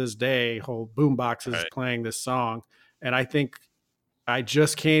 people to this day hold boomboxes playing this song. And I think I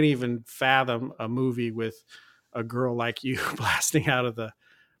just can't even fathom a movie with a Girl Like You blasting out of the,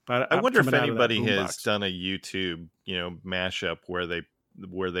 but I wonder if anybody has done a YouTube, mashup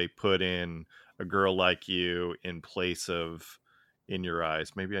where they put in A Girl Like You in place of In Your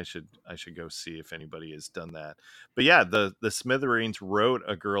Eyes. Maybe I should go see if anybody has done that. But yeah, the Smithereens wrote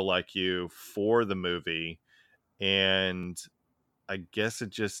A Girl Like You for the movie, and I guess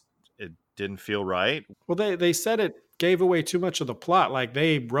it didn't feel right. Well, they said it gave away too much of the plot. Like,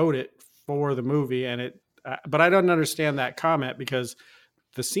 they wrote it for the movie, and but I don't understand that comment, because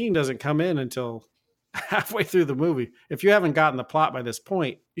the scene doesn't come in until halfway through the movie. If you haven't gotten the plot by this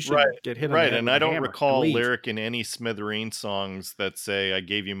point, you should get hit on the head and with I don't recall a lyric in any Smithereen songs that say, "I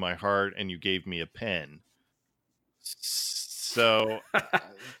gave you my heart and you gave me a pen." So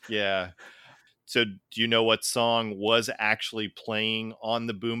yeah. So do you know what song was actually playing on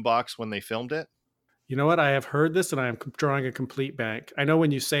the boombox when they filmed it? You know what? I have heard this, and I am drawing a complete blank. I know when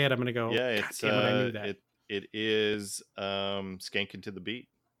you say it, I'm going to go, yeah, it's damn it, I knew that. It is Skankin' to the Beat.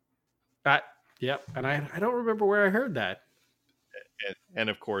 Yep, and I don't remember where I heard that. And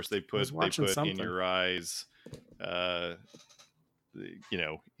of course they put In Your Eyes, in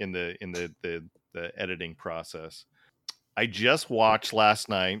the editing process. I just watched last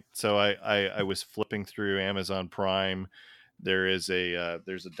night, so I was flipping through Amazon Prime. There's a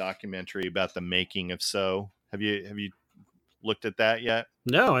documentary about the making of So. Have you looked at that yet?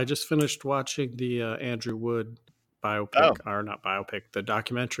 No, I just finished watching the Andrew Wood biopic, or not biopic, the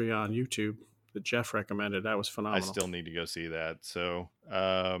documentary on YouTube that Jeff recommended. That was phenomenal. I still need to go see that. So,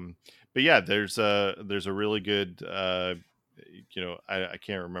 but yeah, there's a really good, I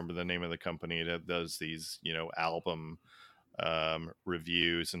can't remember the name of the company that does these, album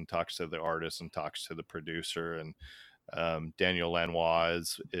reviews and talks to the artist and talks to the producer. And Daniel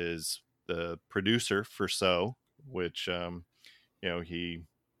Lanois is the producer for So, which, he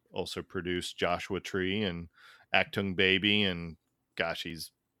also produced Joshua Tree and Achtung Baby, and gosh,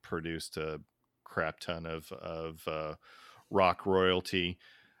 he's produced a crap ton of rock royalty.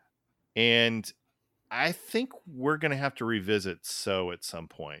 And I think we're going to have to revisit So at some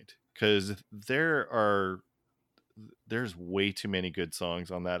point, because there's way too many good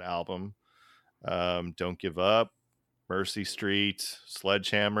songs on that album. Don't Give Up, Mercy Street,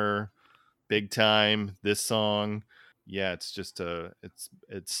 Sledgehammer, Big Time, this song. Yeah, it's just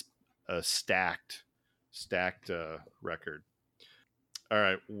it's a stacked record. All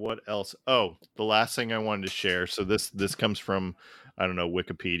right, what else? Oh, the last thing I wanted to share. So this comes from, I don't know,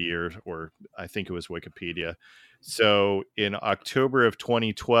 Wikipedia or I think it was Wikipedia. So in October of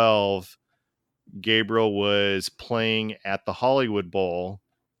 2012, Gabriel was playing at the Hollywood Bowl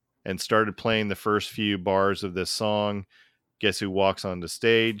and started playing the first few bars of this song. Guess who walks on the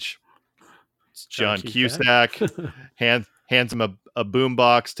stage? It's John Cusack. hands him a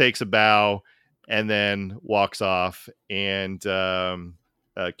boombox, takes a bow, and then walks off. And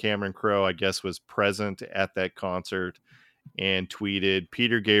Cameron Crowe, I guess, was present at that concert and tweeted,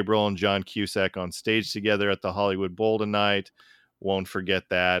 "Peter Gabriel and John Cusack on stage together at the Hollywood Bowl tonight. Won't forget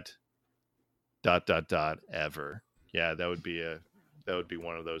that. ... ever." Yeah, that would be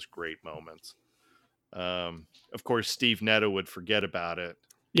one of those great moments. Of course, Steve Netto would forget about it.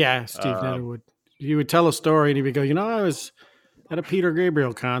 Yeah, Steve Netto would. He would tell a story and he would go, I was at a Peter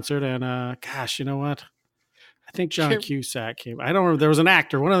Gabriel concert and gosh, you know what? I think John Cusack came. I don't remember. There was an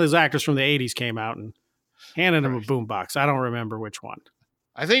actor, one of those actors from the 80s came out and handed him a boombox. I don't remember which one.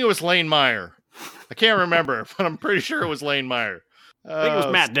 I think it was Lane Meyer. I can't remember, but I'm pretty sure it was Lane Meyer. I think it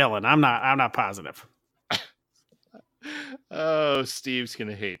was Matt Dillon. I'm not positive. Oh, Steve's going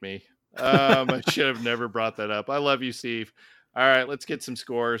to hate me. I should have never brought that up. I love you, Steve. All right, let's get some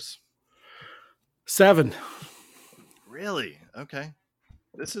scores. 7. Really? Okay.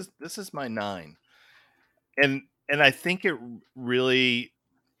 This is my 9. And I think it really,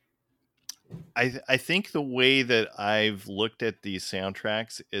 I think the way that I've looked at these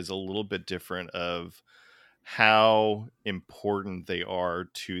soundtracks is a little bit different of how important they are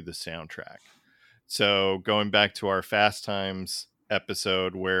to the soundtrack. So going back to our Fast Times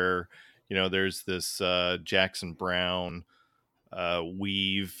episode where, there's this Jackson Browne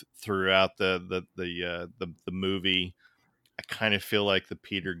weave throughout the movie. I kind of feel like the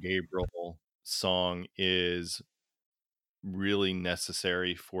Peter Gabriel song is really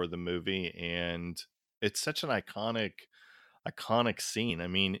necessary for the movie, and it's such an iconic scene. I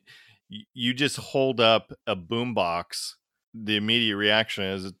mean, you just hold up a boombox, the immediate reaction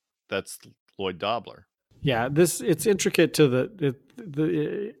is that's Lloyd Dobler. Yeah, it's intricate to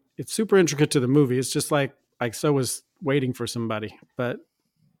it's super intricate to the movie. It's just like So was Waiting for Somebody, but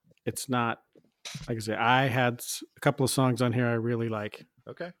it's not. Like I say, I had a couple of songs on here I really like.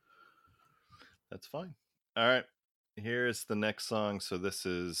 Okay, that's fine. All right, here's the next song. So this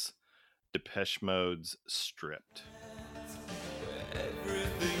is Depeche Mode's Stripped.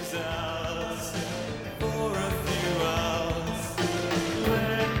 Everything's ours for a few hours.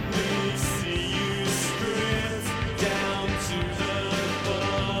 Let me see you stripped down to the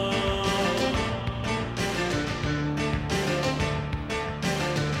bone.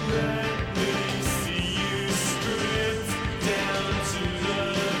 Let me see you stripped down to the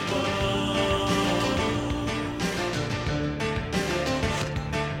bone.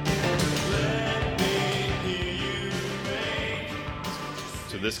 Let me hear you make.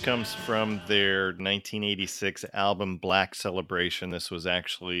 So this comes from their 1986 album Black Celebration. This was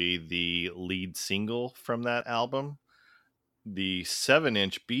actually the lead single from that album. The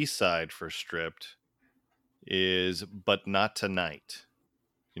 7-inch B-side for Stripped is But Not Tonight.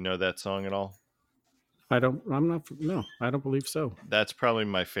 You know that song at all? I don't believe so. That's probably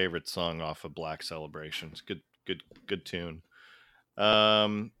my favorite song off of Black Celebration. It's good tune.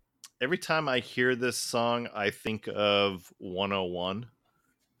 Every time I hear this song, I think of 101.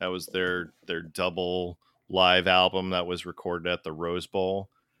 That was their double live album that was recorded at the Rose Bowl.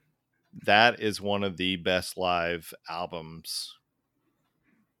 That is one of the best live albums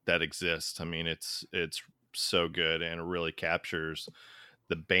that exist. I mean, it's so good, and it really captures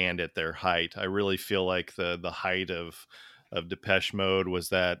the band at their height. I really feel like the height of Depeche Mode was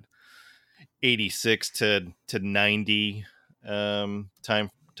that 86 to 90 time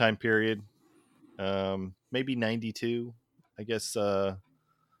period. Maybe 92. I guess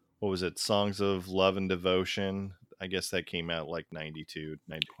what was it? Songs of Love and Devotion. I guess that came out like 92,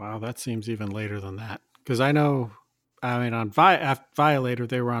 90. Wow, that seems even later than that. Because on Violator,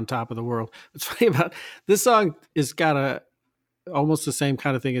 they were on top of the world. What's funny about this song is got almost the same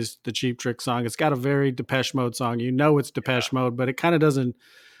kind of thing as the Cheap Trick song. It's got a very Depeche Mode song. It's Depeche Mode, but it kind of doesn't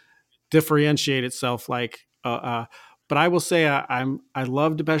differentiate itself like. But but I will say I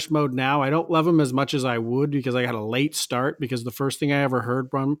love Depeche Mode now. I don't love them as much as I would because I got a late start, because the first thing I ever heard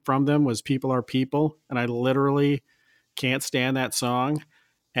from them was People Are People, and I literally can't stand that song.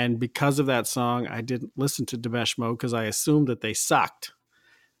 And because of that song, I didn't listen to Depeche Mode because I assumed that they sucked.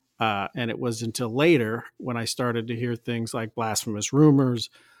 And it was until later when I started to hear things like Blasphemous Rumors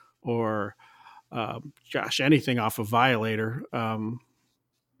or, anything off of Violator,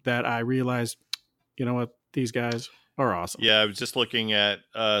 that I realized, you know what, these guys are awesome. Yeah, I was just looking at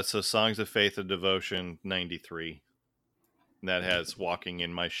so Songs of Faith and Devotion 93. That has Walking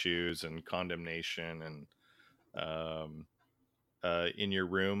in My Shoes and Condemnation and In Your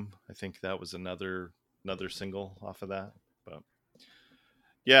Room. I think that was another single off of that. But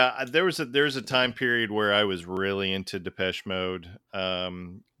yeah, there was a time period where I was really into Depeche Mode.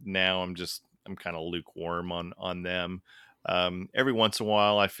 Now I'm kind of lukewarm on them. Every once in a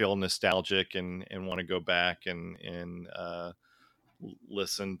while I feel nostalgic and want to go back and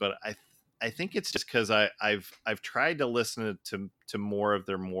listen, but I think it's just because I've tried to listen to more of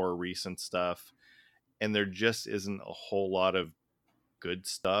their more recent stuff, and there just isn't a whole lot of good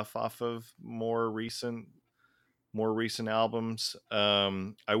stuff off of more recent albums.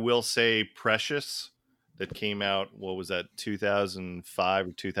 I will say Precious, that came out, what was that, 2005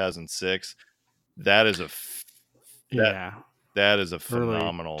 or 2006? That is that is a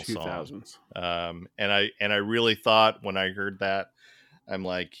phenomenal song. And I really thought when I heard that, I'm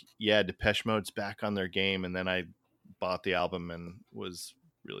like, yeah, Depeche Mode's back on their game. And then I bought the album and was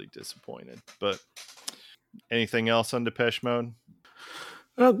really disappointed. But anything else on Depeche Mode?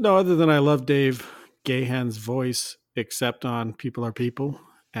 No, other than I love Dave Gahan's voice, except on People Are People.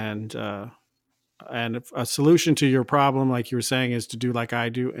 And a solution to your problem, like you were saying, is to do like I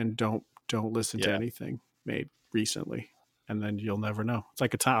do and don't listen to anything made recently. And then you'll never know. It's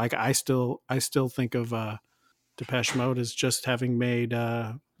like a time, like I still think of Depeche Mode as just having made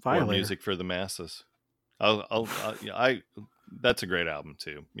Violator. Music for the Masses. That's a great album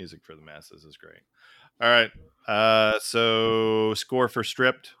too. Music for the Masses is great. All right. So score for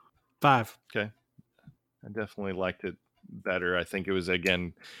Stripped? 5. Okay. I definitely liked it better. I think it was,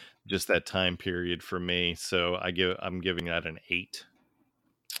 again, just that time period for me. So I'm giving that an 8.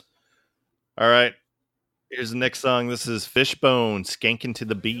 All right. Here's the next song. This is Fishbone, Skanking to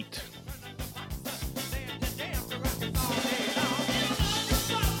the Beat.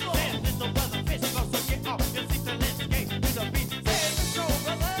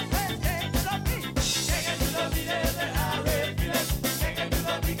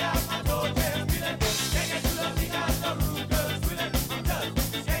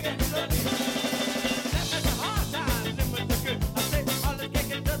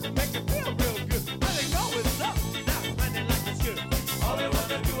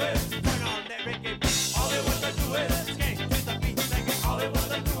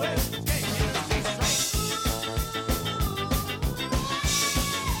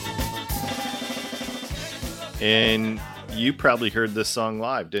 And you probably heard this song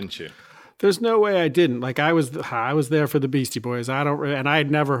live, didn't you? There's no way I didn't. Like I was there for the Beastie Boys. And I had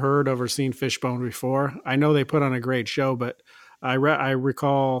never heard of or seen Fishbone before. I know they put on a great show, but I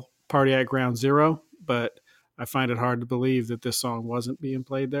recall Party at Ground Zero, but I find it hard to believe that this song wasn't being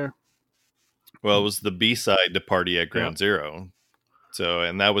played there. Well, it was the B-side to Party at Ground Zero. So,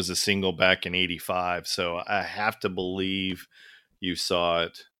 and that was a single back in 85. So I have to believe you saw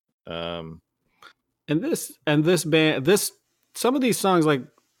it. And this band, some of these songs, like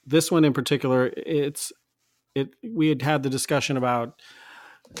this one in particular, we had the discussion about,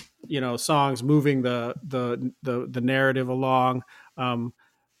 songs moving the narrative along.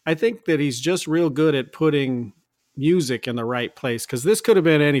 I think that he's just real good at putting music in the right place, because this could have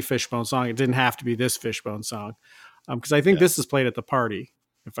been any Fishbone song. It didn't have to be this Fishbone song, because I think this is played at the party,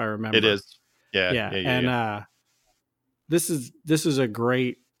 if I remember. It is. This is a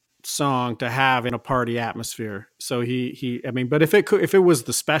great song to have in a party atmosphere. So but if it was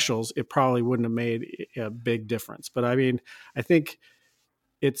the Specials, it probably wouldn't have made a big difference. But I mean, I think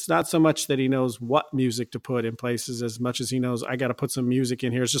it's not so much that he knows what music to put in places as much as he knows, I got to put some music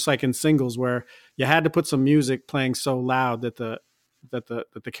in here. It's just like in Singles, where you had to put some music playing so loud that the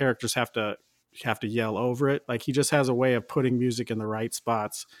characters have to yell over it. Like he just has a way of putting music in the right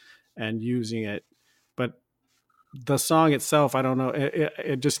spots and using it. But the song itself, I don't know.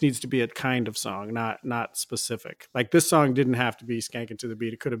 It just needs to be a kind of song, not specific. Like this song didn't have to be Skanking to the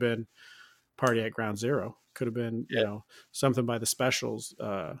Beat. It could have been Party at Ground Zero. Could have been, something by the Specials.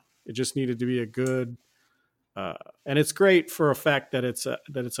 It just needed to be a good, and it's great for a fact that it's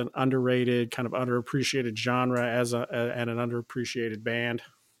an underrated, kind of underappreciated genre and an underappreciated band.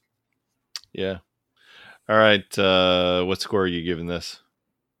 Yeah. All right. What score are you giving this?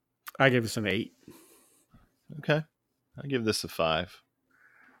 I give this an 8. Okay. I give this a 5.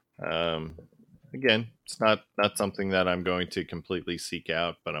 Again, it's not something that I'm going to completely seek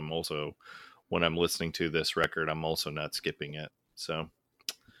out, but I'm also, when I'm listening to this record, I'm also not skipping it. So,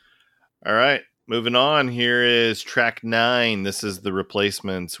 all right, moving on. Here is track 9. This is The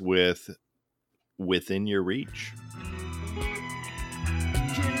Replacements with Within Your Reach.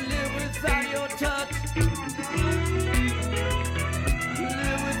 Can live without your touch.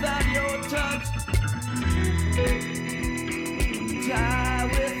 Live without your touch. Die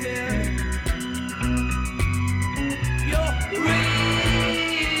within your reach.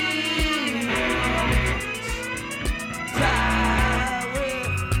 Die with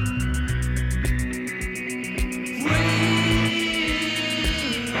reach.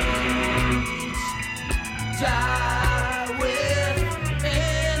 Die within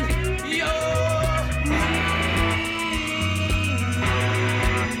your reach.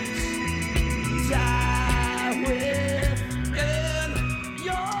 Die within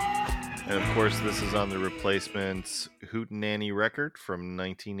your. And of course, this is on The Replacements Hootenanny record from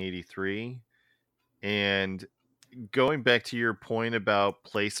 1983. And going back to your point about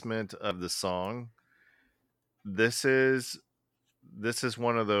placement of the song, this is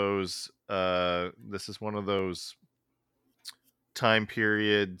one of those time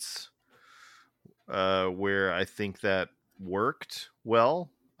periods where I think that worked well.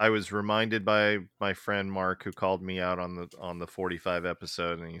 I was reminded by my friend Mark, who called me out on the 45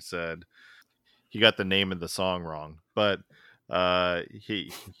 episode, and he said he got the name of the song wrong, but he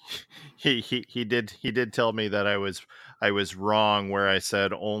did tell me that I was wrong where I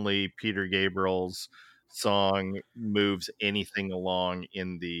said only Peter Gabriel's song moves anything along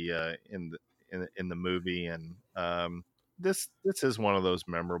in the movie, and this is one of those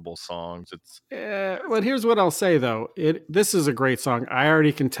memorable songs. It's But here's what I'll say though. This is a great song. I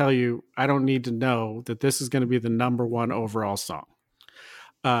already can tell you I don't need to know that this is going to be the number 1 overall song.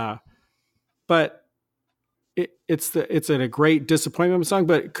 But it's a great disappointment song,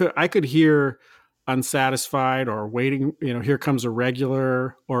 but I could hear Unsatisfied or Waiting, Here Comes a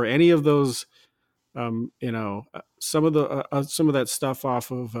Regular, or any of those some of that stuff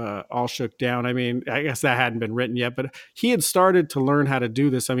off of All Shook Down. I mean, I guess that hadn't been written yet, but he had started to learn how to do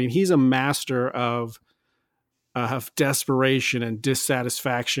this. I mean, he's a master of desperation and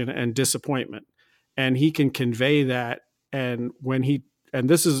dissatisfaction and disappointment, and he can convey that. And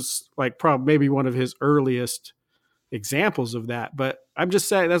this is like probably maybe one of his earliest examples of that. But I'm just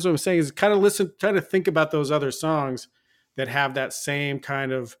saying, that's what I'm saying, is kind of try to think about those other songs that have that same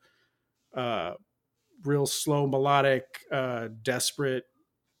kind of real slow, melodic, desperate,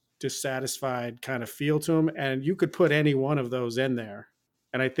 dissatisfied kind of feel to them. And you could put any one of those in there.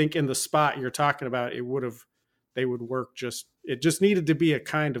 And I think in the spot you're talking about, they would work it just needed to be a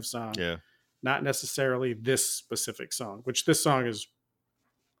kind of song. Yeah. Not necessarily this specific song, which this song is,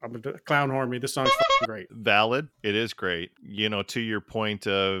 I'm going to clown horn me. This song's great. Valid. It is great. To your point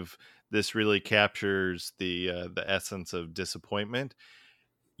of this really captures the essence of disappointment.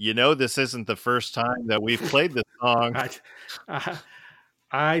 This isn't the first time that we've played this song.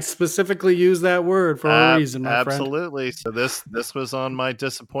 I specifically use that word for a reason, my friend. Absolutely. So this was on my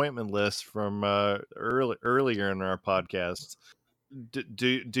disappointment list from earlier in our podcast.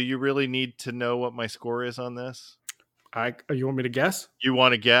 Do you really need to know what my score is on this? You want me to guess? You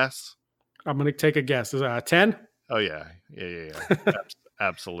want to guess? I'm going to take a guess. Is it a 10? Oh yeah.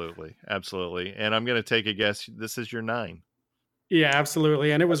 Absolutely. And I'm going to take a guess. This is your 9. Yeah,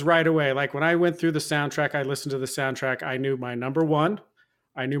 absolutely. And it was right away. Like when I went through the soundtrack, I listened to the soundtrack. I knew my number 1,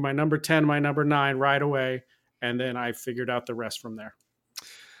 I knew my number 10, my number 9 right away, and then I figured out the rest from there.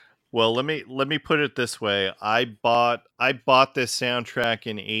 Well, let me put it this way. I bought this soundtrack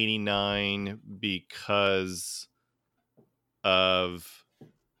in '89 because of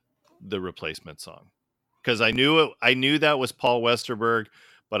the Replacement song. Because I knew that was Paul Westerberg,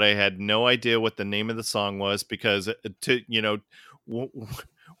 but I had no idea what the name of the song was, because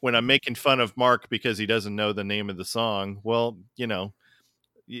when I'm making fun of Mark because he doesn't know the name of the song, well,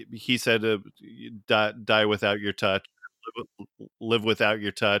 he said die without your touch, live without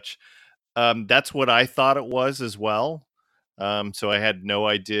your touch. That's what I thought it was as well. So I had no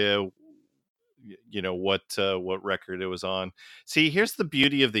idea what record it was on. See, here's the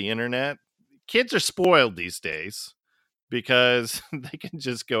beauty of the internet. Kids are spoiled these days, because they can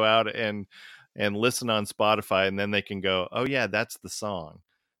just go out and listen on Spotify, and then they can go, oh yeah, that's the song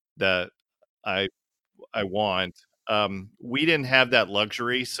that I want. We didn't have that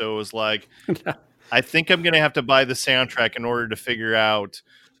luxury, so it was like, I think I'm going to have to buy the soundtrack in order to figure out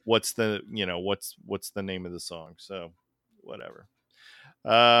what's the name of the song. So whatever.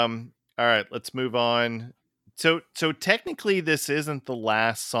 All right, let's move on. So technically this isn't the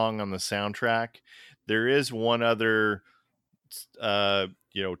last song on the soundtrack. There is one other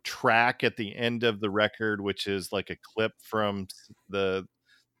track at the end of the record, which is like a clip from the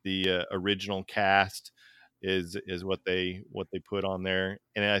original cast, is what they put on there,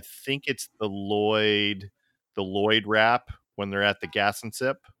 and I think it's the Lloyd rap when they're at the Gas and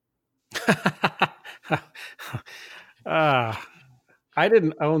Sip. I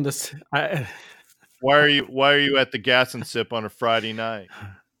didn't own this. Why are you at the Gas and Sip on a Friday night?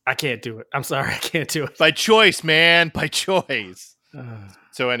 I can't do it. I'm sorry, I can't do it. By choice, man. By choice.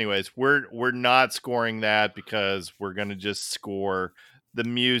 So anyways, we're not scoring that because we're going to just score the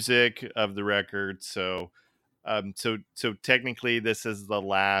music of the record. So technically this is the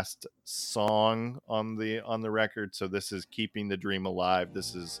last song on the record. So this is Keeping the Dream Alive.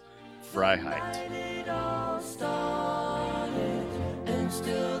 This is Freiheit. It all started, and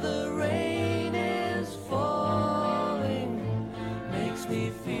still the rain is falling. Makes me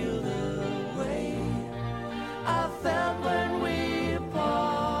feel the way I felt when we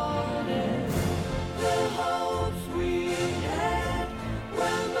parted. The hopes we had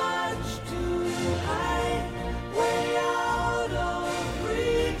were much too high, way out of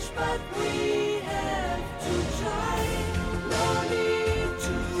reach, but we have to try. No need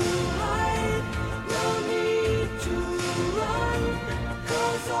to hide, no need to run,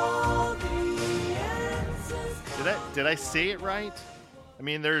 'cause all the answers Did I say it right? I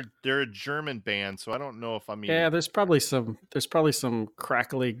mean, they're a German band, so I don't know if I mean. Yeah, there's probably some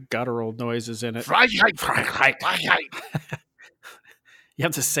crackly guttural noises in it. Freiheit, Freiheit, Freiheit. You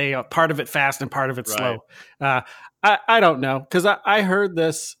have to say part of it fast and part of it Right. slow. I don't know, because I heard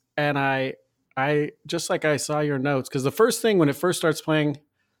this and I just like I saw your notes, because the first thing when it first starts playing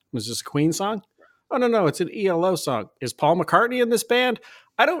was this a Queen song. Oh no, it's an ELO song. Is Paul McCartney in this band?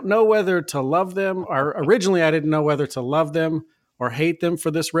 I don't know whether to love them, or originally I didn't know whether to love them or hate them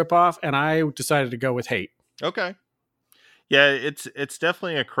for this ripoff, and I decided to go with hate. Okay. Yeah, it's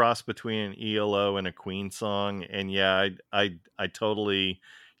definitely a cross between an ELO and a Queen song, and yeah, I totally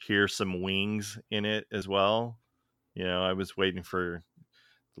hear some Wings in it as well. You know, I was waiting for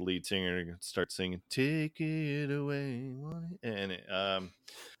the lead singer to start singing "Take It Away," and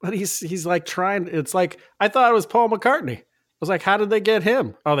But he's like trying. It's like I thought it was Paul McCartney. I was like, how did they get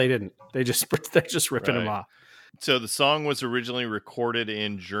him? Oh, they didn't. They're just ripping him Right. off. So the song was originally recorded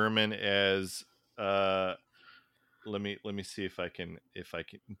in German as let me see if I can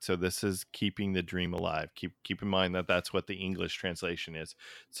so this is Keeping the Dream Alive. Keep in mind that that's what the English translation is.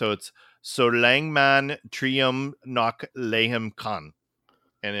 So it's Solange man Trium noch leben kann.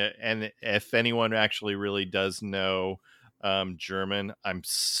 And if anyone actually really does know German, I'm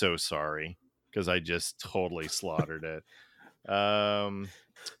so sorry because I just totally slaughtered it.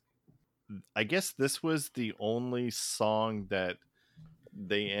 I guess this was the only song that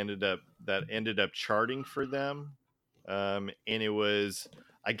ended up charting for them, and it was,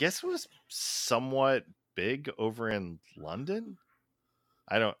 I guess, it was somewhat big over in London.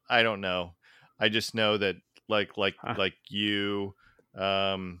 I don't know. I just know that like you,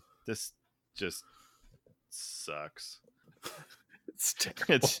 this just sucks. It's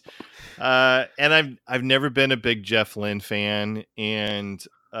terrible. And I've never been a big Jeff Lynne fan, and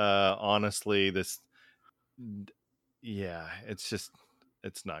honestly, it's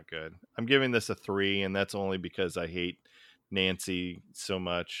not good. I'm giving this a 3, and that's only because I hate Nancy so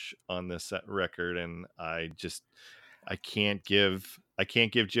much on this record, and I can't give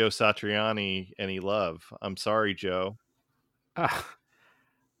Joe Satriani any love. I'm sorry, Joe.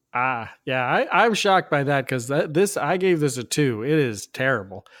 Yeah, I'm shocked by that, because I gave this a 2. It is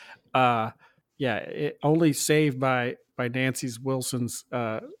terrible. Yeah, it only saved by Nancy Wilson's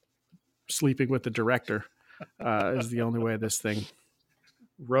sleeping with the director is the only way this thing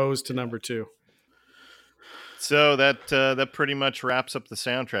rose to number 2. So that pretty much wraps up the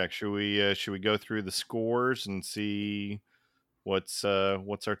soundtrack. Should we go through the scores and see what's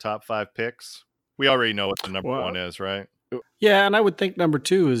our top 5 picks? We already know what the number 1 is, right? Yeah, and I would think number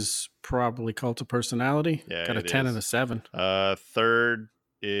 2 is probably Cult of Personality. Yeah, got a 10 and a 7. Third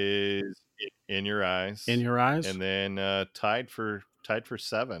is In Your Eyes. In Your Eyes, and then tied for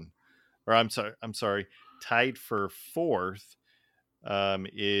 7. Or I'm sorry, tied for 4th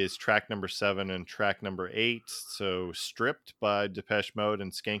is track number 7 and track number 8. So Stripped by Depeche Mode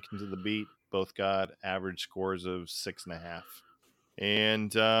and Skanking to the Beat both got average scores of 6.5.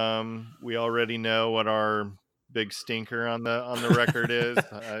 And we already know what our big stinker on the record is.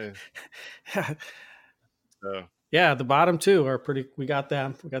 Yeah, the bottom two are pretty. We got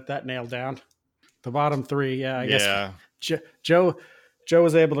them. We got that nailed down. The bottom three, yeah, I guess Joe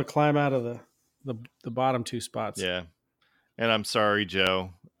was able to climb out of the bottom two spots. Yeah. And I'm sorry,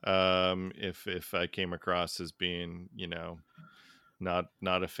 Joe, if I came across as being, not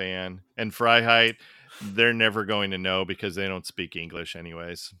a fan. And Freiheit, they're never going to know because they don't speak English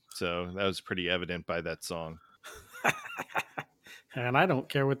anyways. So that was pretty evident by that song. And I don't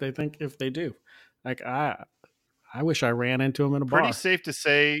care what they think if they do. Like I wish I ran into them in a Pretty bar. safe to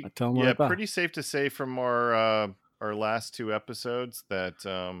say, I tell them right back. pretty safe to say from our last two episodes that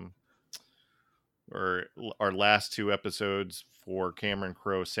or our last two episodes for Cameron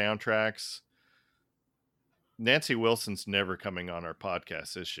Crowe soundtracks, Nancy Wilson's never coming on our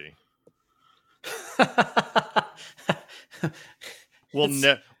podcast, is she?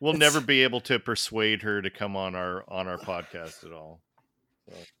 We'll never be able to persuade her to come on our podcast at all.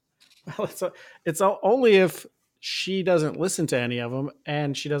 Well, it's only if she doesn't listen to any of them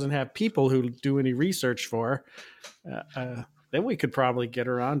and she doesn't have people who do any research for her. Then we could probably get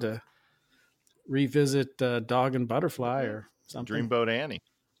her on to revisit Dog and Butterfly or something. Dreamboat Annie.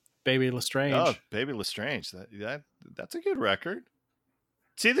 Baby Lestrange. Oh, Baby Lestrange. That's a good record.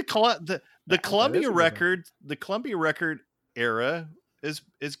 See, the Columbia record, the Columbia record era is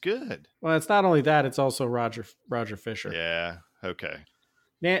good. Well, it's not only that; it's also Roger Fisher. Yeah. Okay.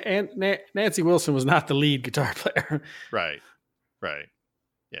 Nancy Wilson was not the lead guitar player. Right.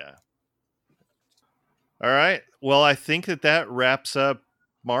 Yeah. All right. Well, I think that wraps up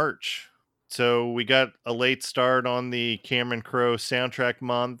March. So we got a late start on the Cameron Crowe soundtrack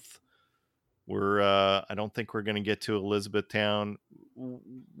month. I don't think we're going to get to Elizabethtown.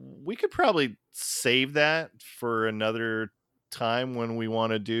 We could probably save that for another time when we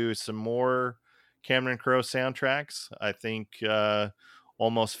want to do some more Cameron Crowe soundtracks. I think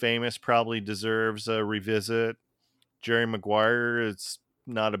Almost Famous probably deserves a revisit. Jerry Maguire is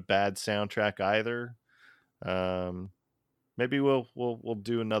not a bad soundtrack either. Maybe we'll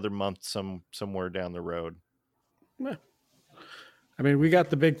do another month somewhere down the road. Yeah. I mean, we got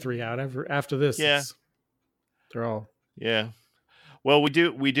the big three out after this. Yeah, they're all. Yeah. Well, we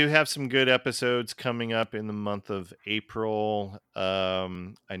do have some good episodes coming up in the month of April.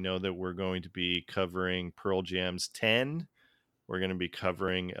 I know that we're going to be covering Pearl Jam's 10. We're going to be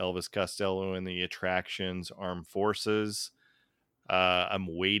covering Elvis Costello and the Attractions Armed Forces. I'm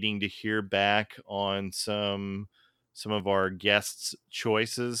waiting to hear back on some of our guests'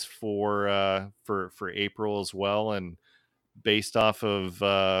 choices for April as well, and based off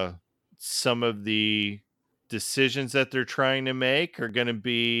of some of the decisions that they're trying to make are going to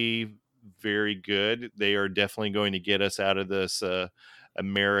be very good. They are definitely going to get us out of this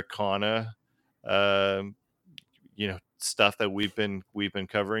Americana, stuff that we've been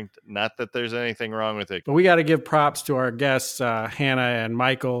covering. Not that there's anything wrong with it, but we got to give props to our guests, Hannah and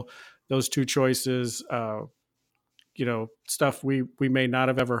Michael. Those two choices, stuff we may not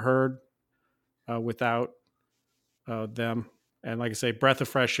have ever heard without them. And like I say, breath of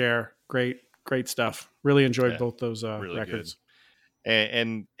fresh air, great stuff. Really enjoyed both those really records.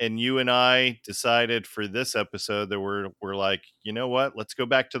 Good. And you and I decided for this episode that we're like, you know what? Let's go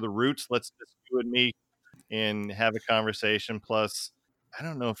back to the roots. Let's just you and me and have a conversation. Plus, I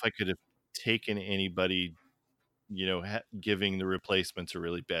don't know if I could have taken anybody, giving the Replacements a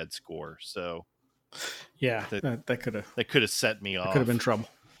really bad score. So yeah, that could have set me off. Could have been trouble.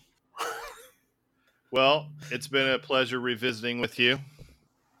 Well, it's been a pleasure revisiting with you.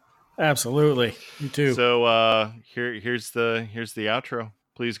 Absolutely. You too. So here's the outro.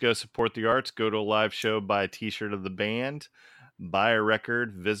 Please go support the arts. Go to a live show, buy a t-shirt of the band, buy a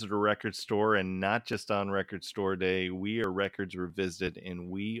record, visit a record store, and not just on Record Store Day. We are Records Revisited, and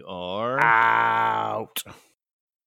we are out.